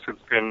 But yes, it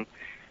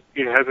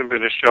hasn't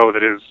been a show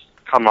that has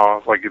come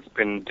off like it's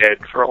been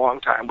dead for a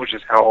long time, which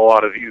is how a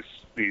lot of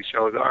these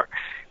shows are.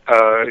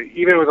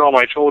 Even with All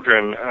My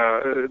Children,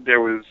 it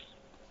was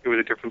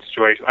a different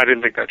situation. I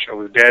didn't think that show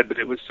was dead, but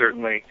it was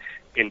certainly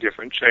in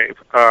different shape.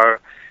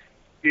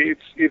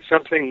 It's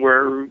something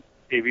where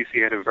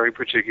ABC had a very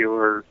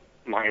particular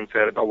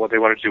mindset about what they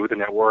wanted to do with the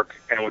network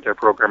and with their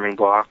programming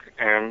block,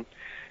 and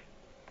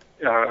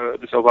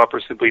the soap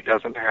opera simply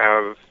doesn't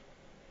have.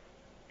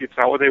 It's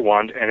not what they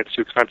want, and it's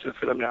too expensive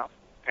for them now.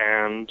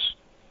 And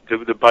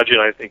the budget,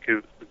 I think,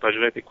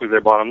 was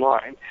their bottom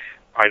line.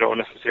 I don't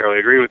necessarily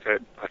agree with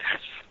it, but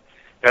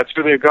that's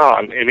where they've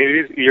gone. And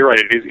you're right,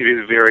 it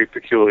is very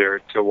peculiar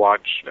to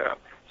watch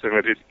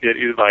something that it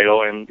is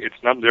vital, and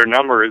their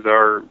numbers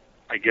are,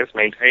 I guess,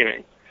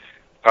 maintaining.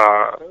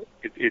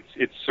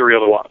 It's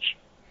surreal to watch.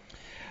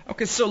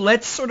 Okay, so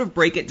let's sort of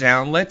break it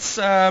down. Let's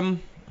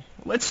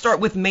start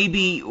with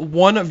maybe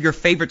one of your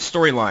favorite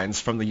storylines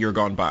from the year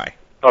gone by.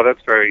 Oh,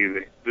 that's very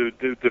easy.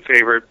 The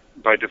favorite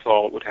by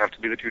default would have to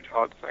be the Two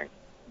Tods thing.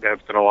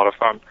 That's been a lot of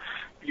fun.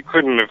 You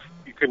couldn't have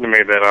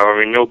made that up.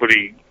 I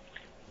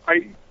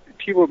mean,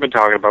 people have been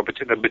talking about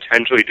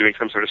potentially doing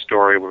some sort of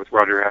story with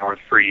Roger Howard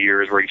for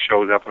years, where he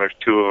shows up and there's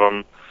two of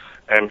them,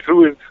 and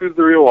who's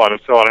the real one,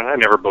 and so on. And I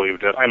never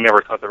believed it. I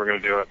never thought they were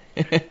going to do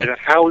it. And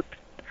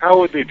how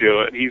would they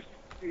do it?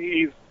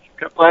 He's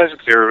got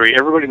plastic surgery.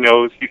 Everybody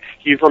knows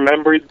he's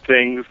remembered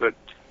things that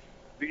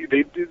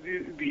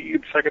the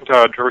second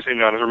Todd, Trevor St.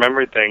 John, has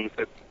remembered things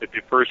that the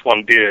first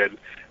one did.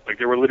 Like,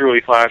 there were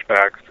literally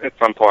flashbacks at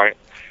some point.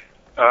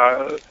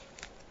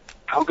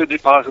 How could they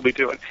possibly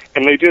do it?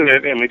 And they did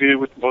it, and they did it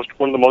with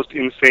one of the most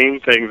insane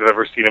things I've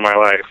ever seen in my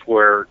life,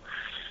 where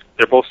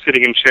they're both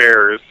sitting in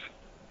chairs,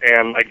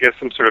 and I guess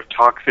some sort of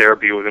talk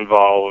therapy was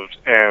involved,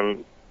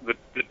 and the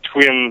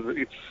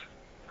twins,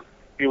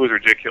 it was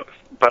ridiculous.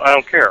 But I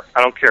don't care.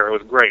 It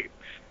was great.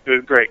 It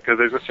was great, because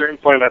there's a certain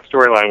point in that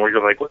storyline where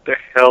you're like, what the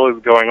hell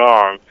is going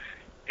on?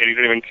 And you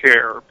don't even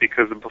care,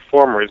 because the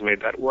performers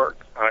made that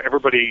work.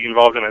 Everybody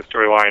involved in that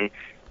storyline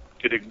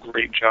did a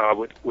great job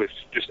with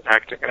just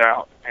acting it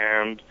out,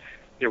 and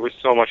there was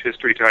so much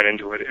history tied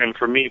into it. And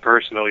for me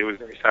personally, it was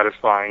very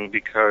satisfying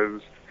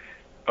because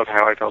of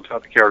how I felt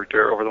about the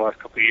character over the last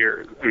couple of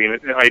years. I mean,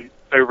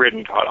 I've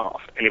written Todd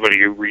off. Anybody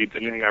who reads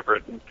anything I've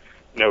written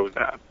knows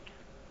that.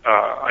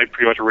 I've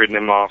pretty much written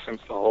him off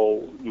since the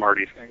whole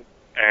Marty thing.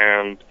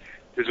 And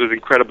this was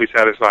incredibly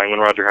satisfying when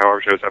Roger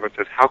Howard shows up and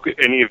says, how could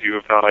any of you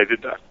have thought I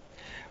did that?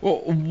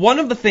 Well, one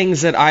of the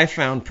things that I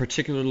found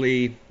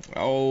particularly,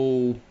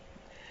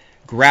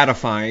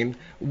 gratifying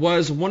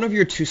was one of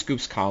your Two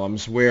Scoops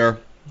columns where,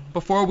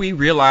 before we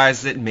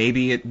realized that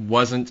maybe it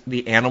wasn't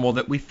the animal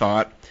that we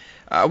thought,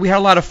 we had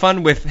a lot of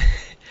fun with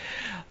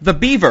the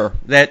beaver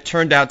that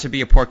turned out to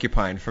be a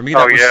porcupine. For me,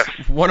 that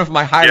was one of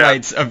my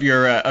highlights of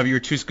your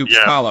Two Scoops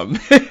column.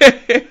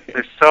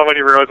 There's so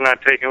many roads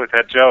not taken with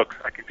that joke.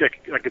 I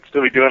could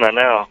still be doing that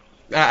now.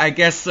 I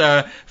guess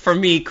for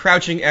me,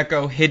 Crouching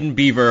Echo, Hidden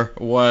Beaver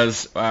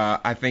was,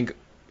 I think,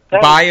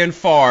 by and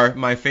far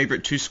my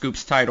favorite Two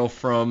Scoops title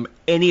from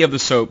any of the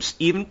soaps,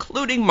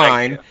 including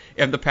mine,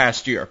 of the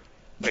past year.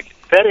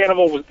 That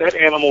animal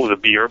was a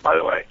beaver, by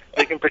the way.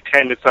 They can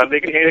pretend it's not. They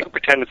can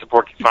pretend it's a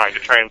porcupine to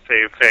try and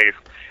save face.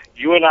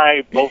 You and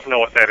I both know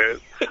what that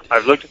is.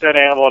 I've looked at that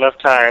animal enough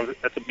times.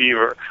 That's a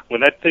beaver. When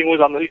that thing was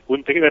on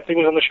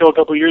the show a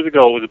couple of years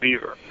ago, it was a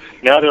beaver.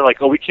 Now they're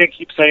like, oh, we can't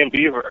keep saying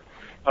beaver.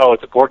 Oh,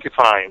 it's a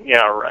porcupine.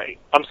 Yeah, right.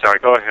 I'm sorry.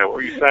 Go ahead. What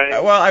were you saying?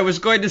 Well, I was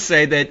going to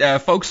say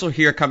that folks will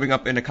hear coming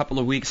up in a couple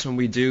of weeks when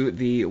we do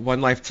the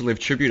One Life to Live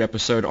tribute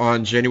episode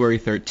on January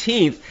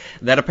 13th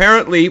that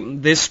apparently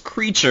this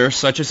creature,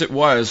 such as it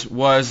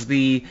was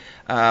the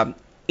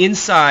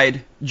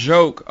inside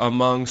joke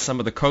among some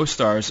of the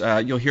co-stars.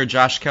 You'll hear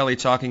Josh Kelly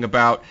talking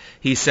about,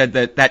 he said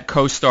that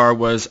co-star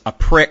was a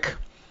prick.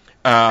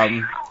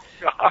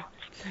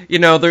 You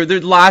know,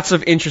 there's lots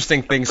of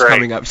interesting things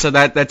coming up. So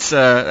that's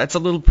a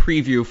little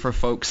preview for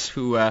folks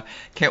who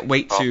can't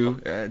wait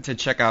to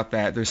check out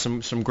that. There's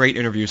some great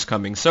interviews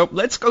coming. So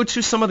let's go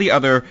to some of the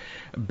other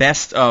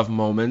best of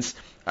moments.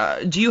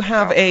 Do you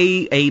have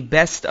a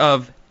best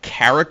of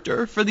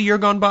character for the year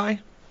gone by?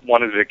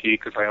 One is Vicky,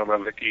 because I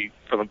love Vicky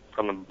from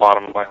the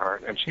bottom of my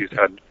heart, and she's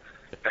had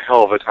a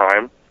hell of a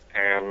time.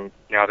 And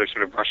now they're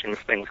sort of brushing this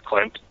thing with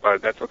Clint, but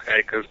that's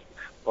okay because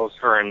both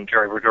her and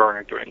Jerry Verdorn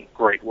are doing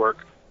great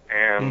work.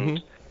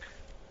 And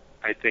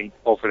I think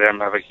both of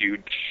them have a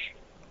huge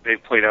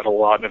they've played out a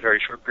lot in a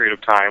very short period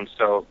of time,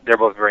 so they're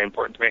both very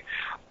important to me.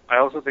 I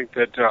also think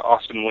that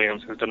Austin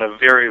Williams has done a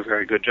very,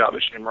 very good job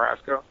as Shane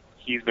Marasco.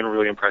 He's been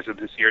really impressive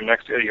this year.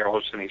 Next to Eddie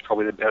Arlington, he's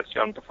probably the best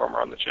young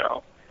performer on the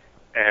show.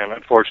 And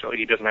unfortunately,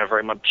 he doesn't have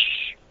very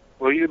much...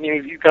 Well,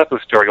 he's got the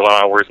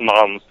storyline where his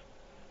mom's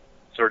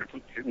sort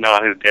of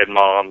not his dead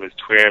mom, his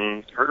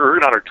twin, or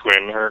not her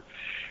twin, her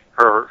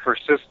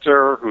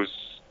sister, who's,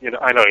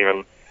 I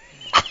don't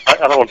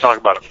want to talk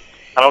about it.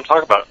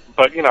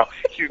 But,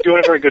 he's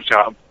doing a very good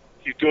job.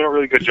 He's doing a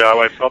really good job.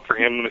 I felt for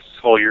him this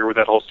whole year with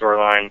that whole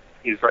storyline.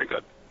 He's very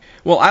good.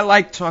 Well, I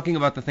like talking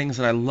about the things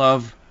that I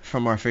love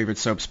from our favorite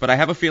soaps, but I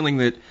have a feeling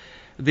that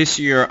this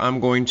year I'm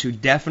going to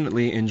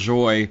definitely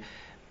enjoy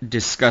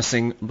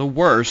discussing the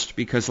worst,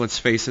 because let's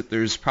face it,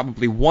 there's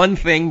probably one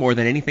thing more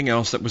than anything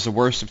else that was the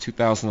worst of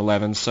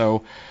 2011.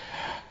 So,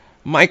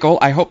 Michael,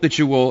 I hope that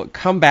you will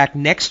come back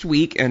next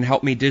week and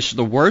help me dish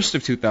the worst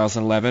of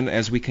 2011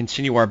 as we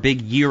continue our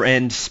big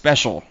year-end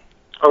special.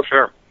 Oh,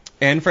 sure.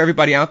 And for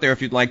everybody out there,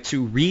 if you'd like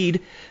to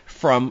read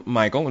from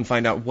Michael and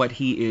find out what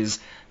he is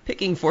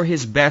picking for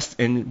his best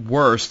and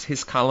worst,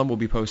 his column will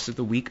be posted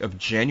the week of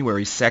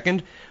January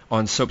 2nd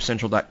on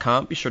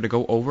SoapCentral.com. Be sure to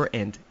go over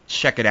and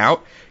check it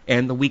out.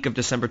 And the week of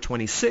December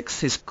 26th,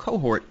 his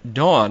cohort,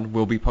 Dawn,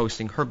 will be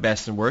posting her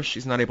best and worst.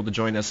 She's not able to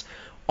join us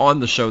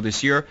on the show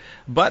this year,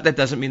 but that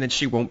doesn't mean that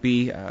she won't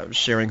be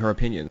sharing her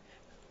opinion.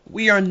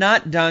 We are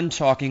not done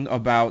talking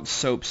about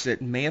soaps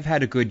that may have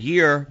had a good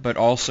year, but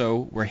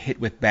also were hit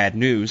with bad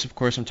news. Of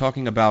course, I'm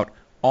talking about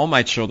All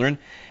My Children.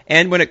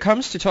 And when it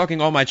comes to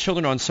talking All My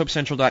Children on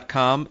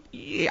SoapCentral.com,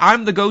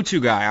 I'm the go-to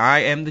guy. I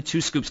am the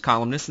Two Scoops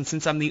columnist, and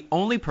since I'm the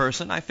only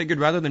person, I figured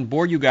rather than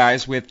bore you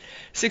guys with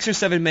 6 or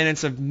 7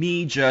 minutes of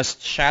me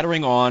just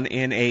chattering on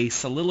in a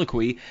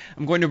soliloquy,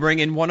 I'm going to bring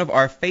in one of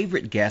our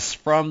favorite guests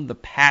from the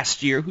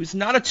past year, who's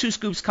not a Two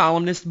Scoops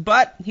columnist,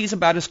 but he's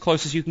about as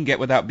close as you can get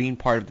without being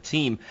part of the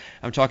team.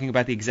 I'm talking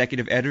about the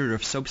executive editor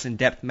of Soaps in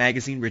Depth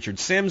magazine, Richard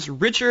Sims.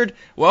 Richard,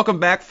 welcome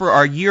back for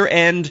our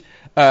year-end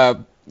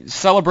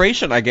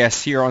celebration, I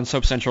guess, here on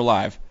Soap Central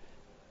Live.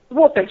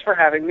 Well, thanks for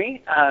having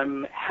me.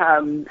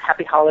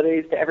 Happy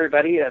holidays to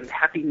everybody, and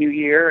Happy New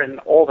Year, and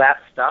all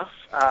that stuff.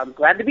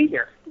 Glad to be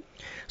here.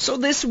 So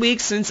this week,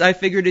 since I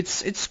figured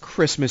it's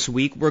Christmas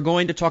week, we're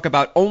going to talk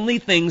about only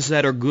things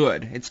that are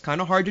good. It's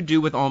kind of hard to do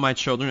with All My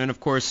Children, and of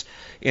course,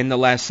 in the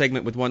last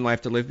segment with One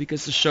Life to Live,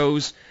 because the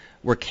shows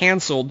were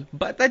canceled.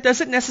 But that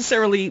doesn't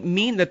necessarily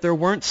mean that there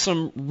weren't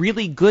some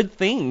really good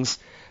things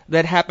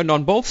that happened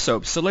on both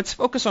soaps. So let's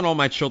focus on All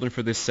My Children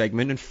for this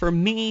segment. And for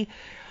me,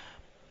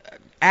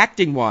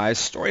 acting-wise,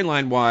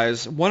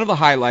 storyline-wise, one of the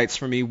highlights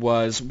for me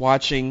was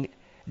watching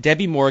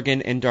Debbie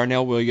Morgan and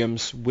Darnell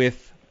Williams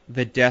with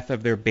the death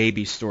of their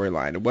baby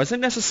storyline. It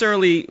wasn't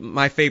necessarily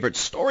my favorite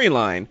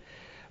storyline,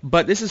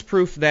 but this is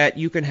proof that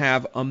you can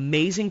have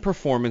amazing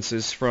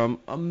performances from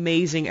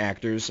amazing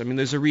actors. I mean,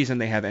 there's a reason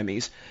they have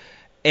Emmys.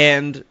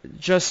 And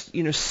just,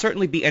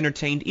 certainly be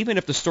entertained, even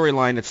if the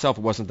storyline itself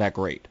wasn't that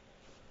great.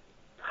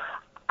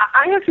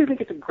 I actually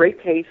think it's a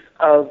great case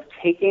of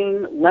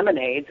taking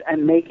lemons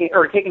and making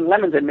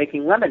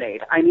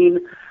lemonade. I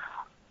mean,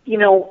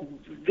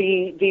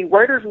 the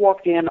writers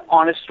walked in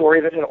on a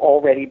story that had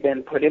already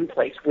been put in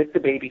place with the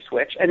baby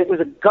switch, and it was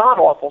a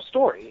god-awful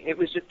story. It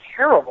was just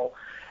terrible.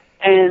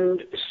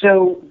 And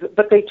so,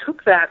 but they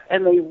took that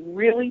and they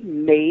really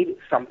made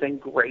something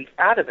great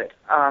out of it.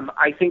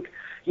 I think,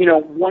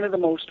 one of the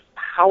most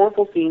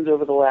powerful scenes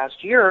over the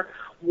last year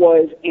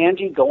was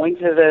Angie going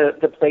to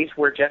the place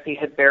where Jesse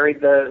had buried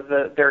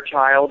their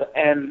child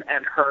and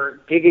her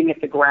digging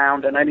at the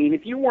ground. And I mean,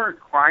 if you weren't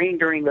crying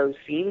during those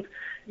scenes,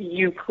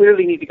 you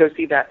clearly need to go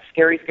see that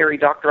scary, scary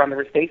doctor on the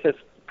Restasis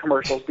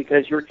commercials,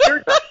 because your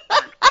tears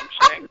are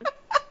punching.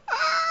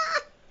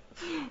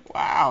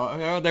 Wow,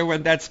 well, there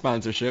went that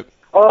sponsorship.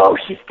 Oh,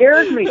 she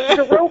scares me. She's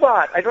a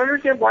robot. I don't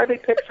understand why they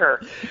picked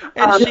her.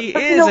 And she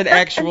is an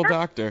actual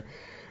doctor.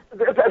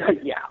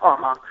 Yeah,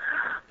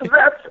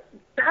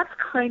 That's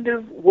kind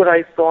of what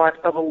I thought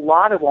of a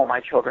lot of All My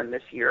Children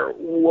this year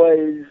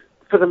was,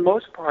 for the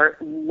most part,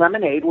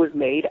 lemonade was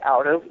made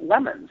out of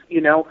lemons.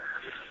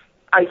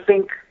 I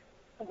think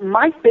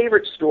my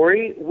favorite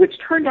story, which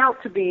turned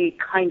out to be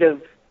kind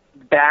of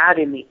bad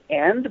in the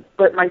end,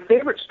 but my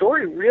favorite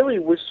story really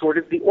was sort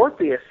of the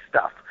Orpheus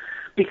stuff,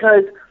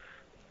 because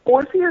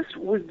Orpheus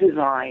was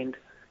designed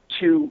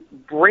to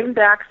bring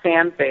back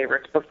fan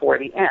favorites before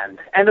the end.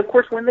 And of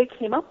course, when they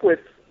came up with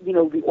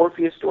the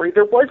Orpheus story,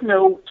 there was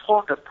no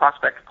talk of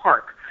Prospect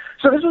Park.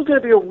 So this was going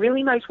to be a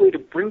really nice way to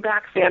bring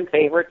back fan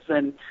favorites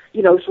and,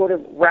 sort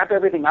of wrap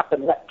everything up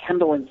and let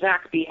Kendall and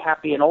Zach be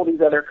happy and all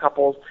these other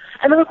couples.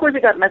 And then, of course,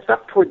 it got messed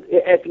up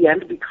at the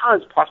end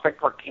because Prospect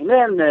Park came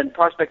in and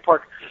Prospect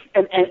Park,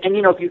 and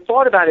if you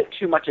thought about it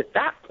too much at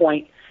that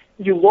point,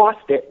 you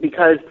lost it,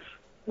 because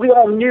we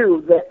all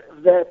knew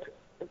that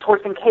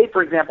Thorsten Kaye,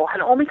 for example,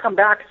 had only come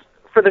back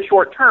for the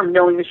short term,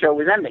 knowing the show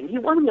was ending. He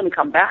wasn't going to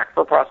come back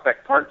for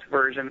Prospect Park's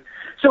version.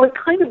 So it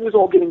kind of was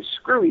all getting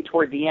screwy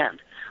toward the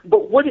end.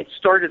 But what it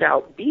started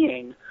out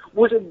being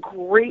was a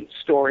great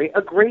story,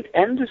 a great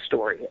end to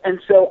story. And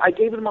so I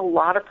gave them a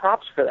lot of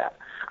props for that.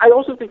 I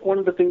also think one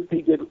of the things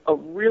they did a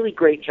really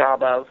great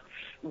job of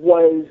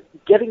was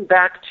getting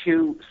back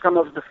to some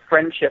of the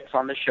friendships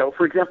on the show.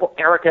 For example,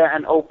 Erica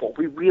and Opal.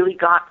 We really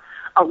got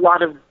a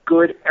lot of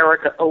good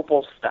Erica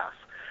Opal stuff.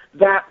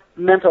 That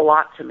meant a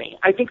lot to me.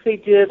 I think they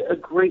did a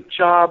great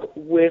job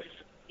with,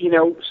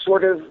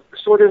 sort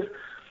of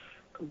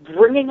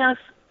bringing us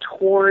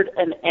toward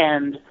an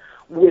end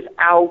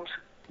without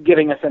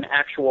giving us an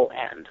actual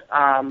end.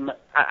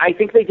 I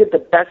think they did the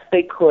best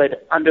they could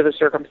under the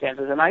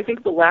circumstances, and I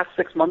think the last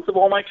 6 months of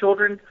All My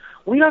Children,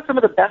 we got some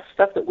of the best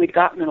stuff that we'd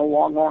gotten in a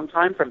long, long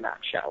time from that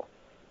show.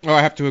 Oh,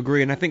 I have to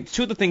agree, and I think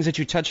two of the things that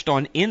you touched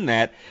on in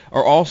that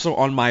are also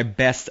on my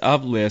best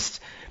of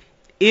list.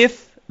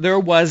 If there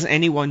was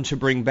anyone to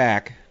bring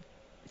back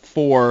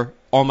for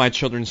All My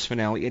Children's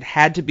finale, it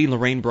had to be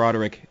Lorraine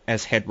Broderick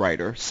as head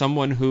writer,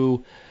 someone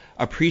who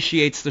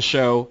appreciates the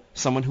show,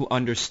 someone who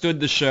understood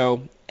the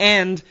show,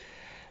 and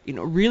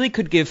really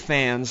could give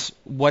fans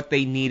what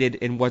they needed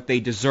and what they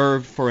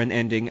deserved for an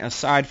ending,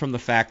 aside from the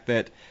fact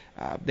that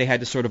they had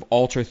to sort of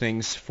alter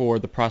things for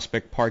the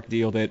Prospect Park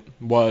deal that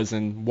was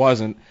and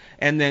wasn't.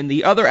 And then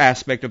the other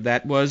aspect of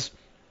that was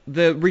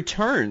the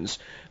returns.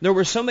 There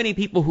were so many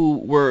people who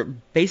were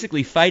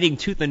basically fighting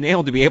tooth and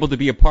nail to be able to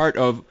be a part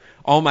of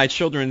All My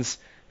Children's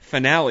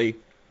finale.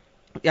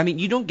 I mean,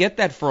 you don't get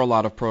that for a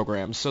lot of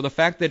programs. So the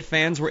fact that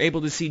fans were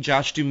able to see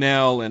Josh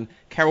Duhamel and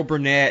Carol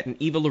Burnett and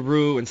Eva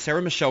LaRue and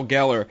Sarah Michelle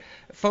Gellar,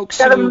 folks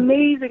that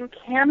amazing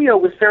cameo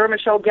with Sarah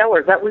Michelle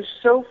Gellar, that was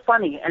so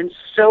funny and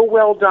so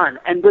well done.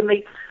 And when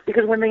they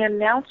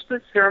announced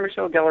that Sarah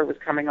Michelle Gellar was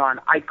coming on,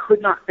 I could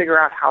not figure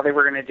out how they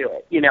were going to do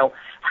it.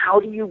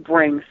 How do you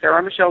bring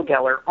Sarah Michelle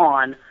Gellar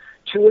on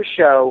to a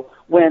show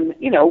when,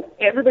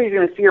 everybody's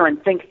going to see her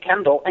and think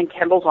Kendall, and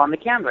Kendall's on the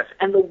canvas.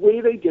 And the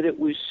way they did it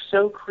was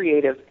so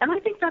creative. And I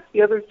think that's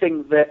the other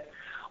thing that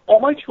All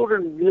My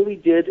Children really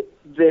did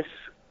this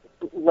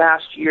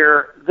last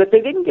year that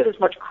they didn't get as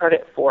much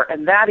credit for,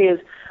 and that is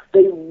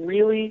they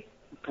really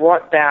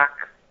brought back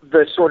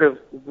the sort of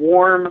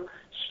warm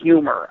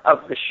humor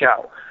of the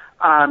show.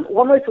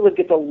 One Life to Live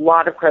gets a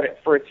lot of credit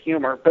for its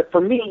humor, but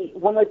for me,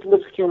 One Life to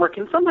Live's humor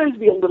can sometimes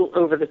be a little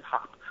over the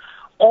top.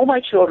 All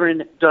My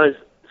Children did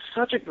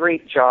such a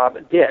great job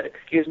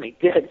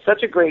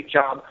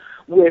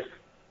with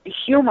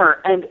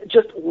humor and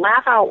just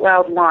laugh out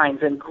loud lines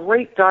and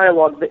great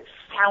dialogue that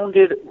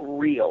sounded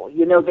real.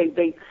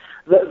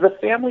 The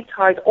family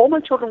ties. All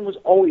My Children was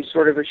always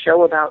sort of a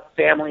show about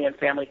family and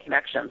family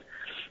connections.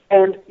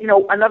 And,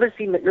 another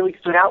scene that really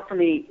stood out for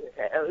me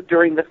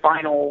during the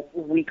final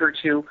week or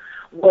two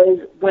was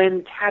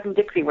when Tad and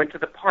Dixie went to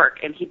the park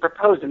and he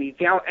proposed and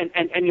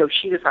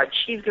she decides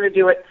she's going to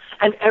do it.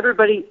 And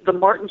everybody, the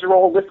Martins are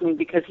all listening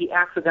because he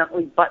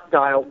accidentally butt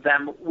dialed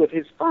them with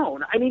his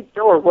phone. I mean,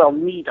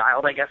 knee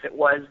dialed, I guess it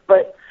was.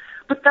 But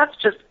that's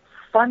just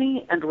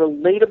funny and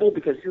relatable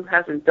because who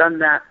hasn't done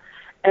that?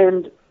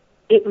 And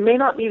it may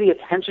not be the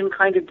attention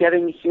kind of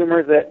getting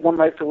humor that One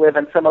Life to Live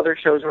and some other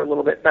shows are a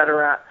little bit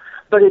better at,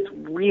 but it's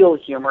real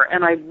humor,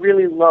 and I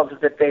really loved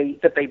that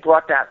they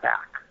brought that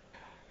back.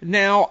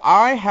 Now,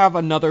 I have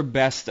another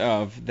best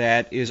of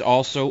that is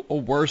also a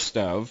worst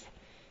of.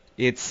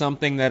 It's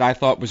something that I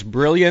thought was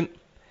brilliant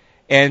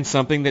and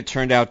something that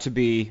turned out to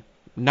be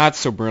not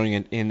so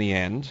brilliant in the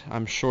end.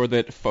 I'm sure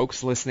that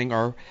folks listening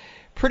are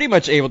pretty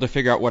much able to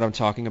figure out what I'm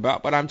talking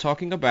about, but I'm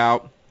talking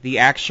about the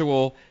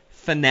actual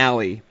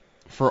finale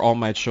for All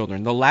My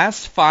Children. The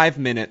last 5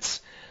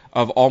 minutes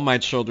of All My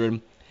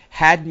Children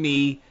had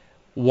me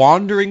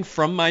wandering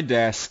from my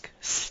desk,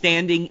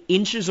 standing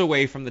inches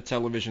away from the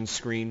television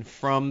screen,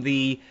 from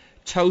the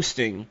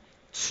toasting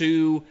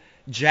to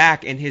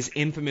Jack and his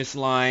infamous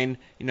line,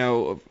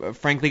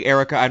 frankly,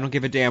 Erica, I don't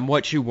give a damn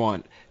what you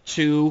want,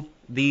 to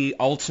the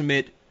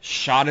ultimate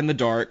shot in the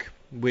dark,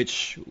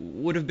 which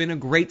would have been a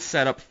great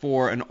setup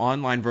for an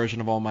online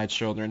version of All My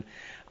Children.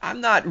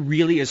 I'm not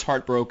really as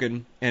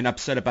heartbroken and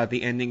upset about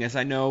the ending as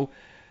I know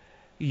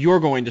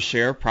you're going to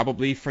share,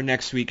 probably for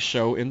next week's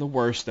show in the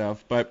worst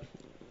of, but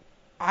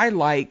I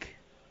like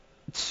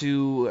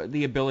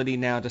the ability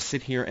now to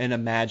sit here and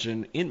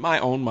imagine in my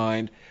own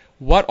mind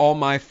what all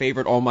my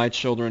favorite All My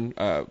Children,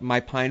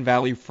 my Pine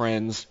Valley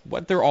friends,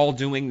 what they're all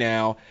doing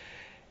now.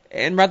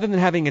 And rather than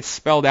having it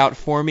spelled out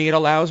for me, it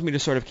allows me to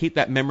sort of keep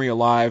that memory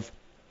alive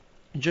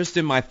just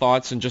in my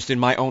thoughts and just in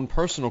my own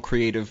personal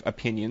creative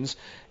opinions.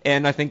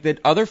 And I think that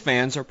other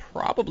fans are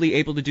probably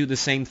able to do the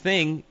same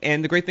thing.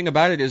 And the great thing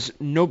about it is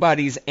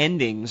nobody's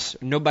endings,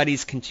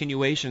 nobody's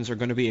continuations are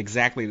going to be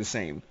exactly the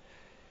same.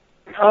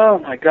 Oh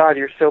my God,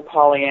 you're so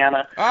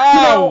Pollyanna.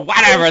 Oh,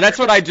 whatever. That's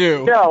what I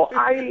do. No,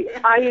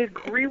 I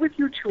agree with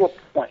you to a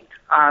point.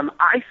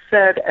 I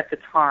said at the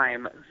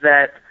time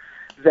that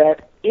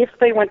if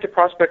they went to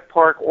Prospect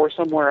Park or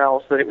somewhere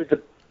else, that it was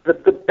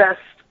the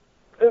best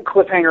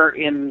cliffhanger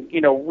in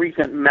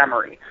recent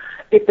memory.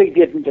 If they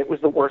didn't, it was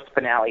the worst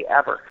finale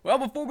ever. Well,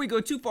 before we go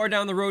too far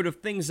down the road of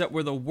things that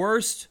were the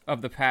worst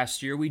of the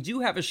past year, we do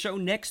have a show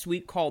next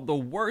week called The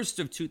Worst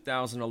of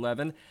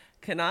 2011.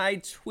 can I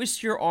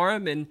twist your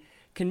arm and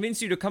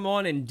convince you to come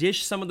on and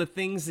dish some of the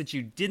things that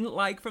you didn't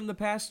like from the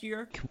past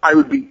year? I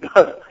would be,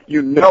 I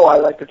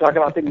like to talk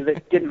about things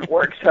that didn't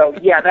work, so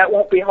yeah, that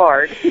won't be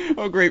hard.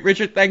 Oh, great.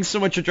 Richard, thanks so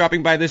much for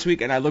dropping by this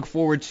week, and I look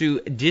forward to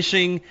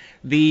dishing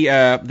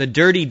the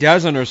dirty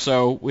dozen or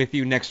so with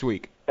you next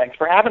week. Thanks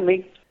for having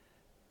me.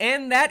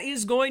 And that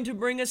is going to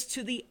bring us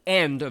to the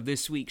end of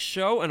this week's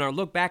show and our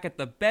look back at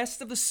the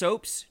Best of the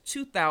Soaps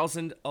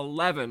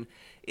 2011.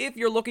 If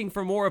you're looking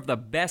for more of the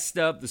best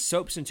of the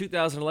soaps in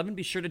 2011,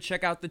 be sure to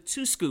check out the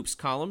Two Scoops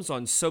columns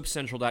on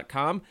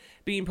SoapCentral.com,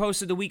 being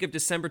posted the week of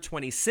December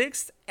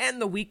 26th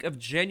and the week of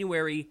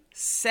January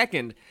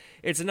 2nd.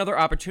 It's another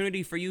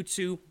opportunity for you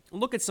to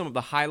look at some of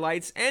the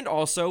highlights and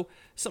also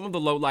some of the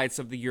lowlights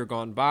of the year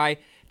gone by.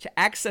 To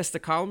access the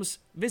columns,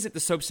 visit the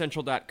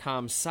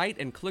SoapCentral.com site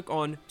and click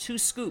on Two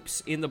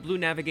Scoops in the blue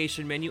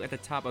navigation menu at the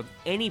top of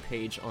any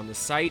page on the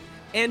site.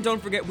 And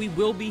don't forget, we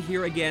will be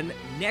here again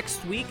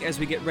next week as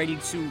we get ready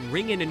to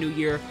ring in a new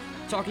year,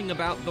 talking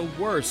about the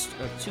worst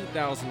of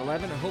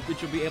 2011. I hope that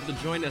you'll be able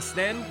to join us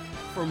then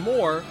for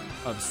more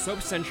of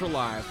Soap Central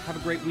Live. Have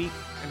a great week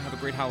and have a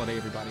great holiday,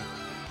 everybody.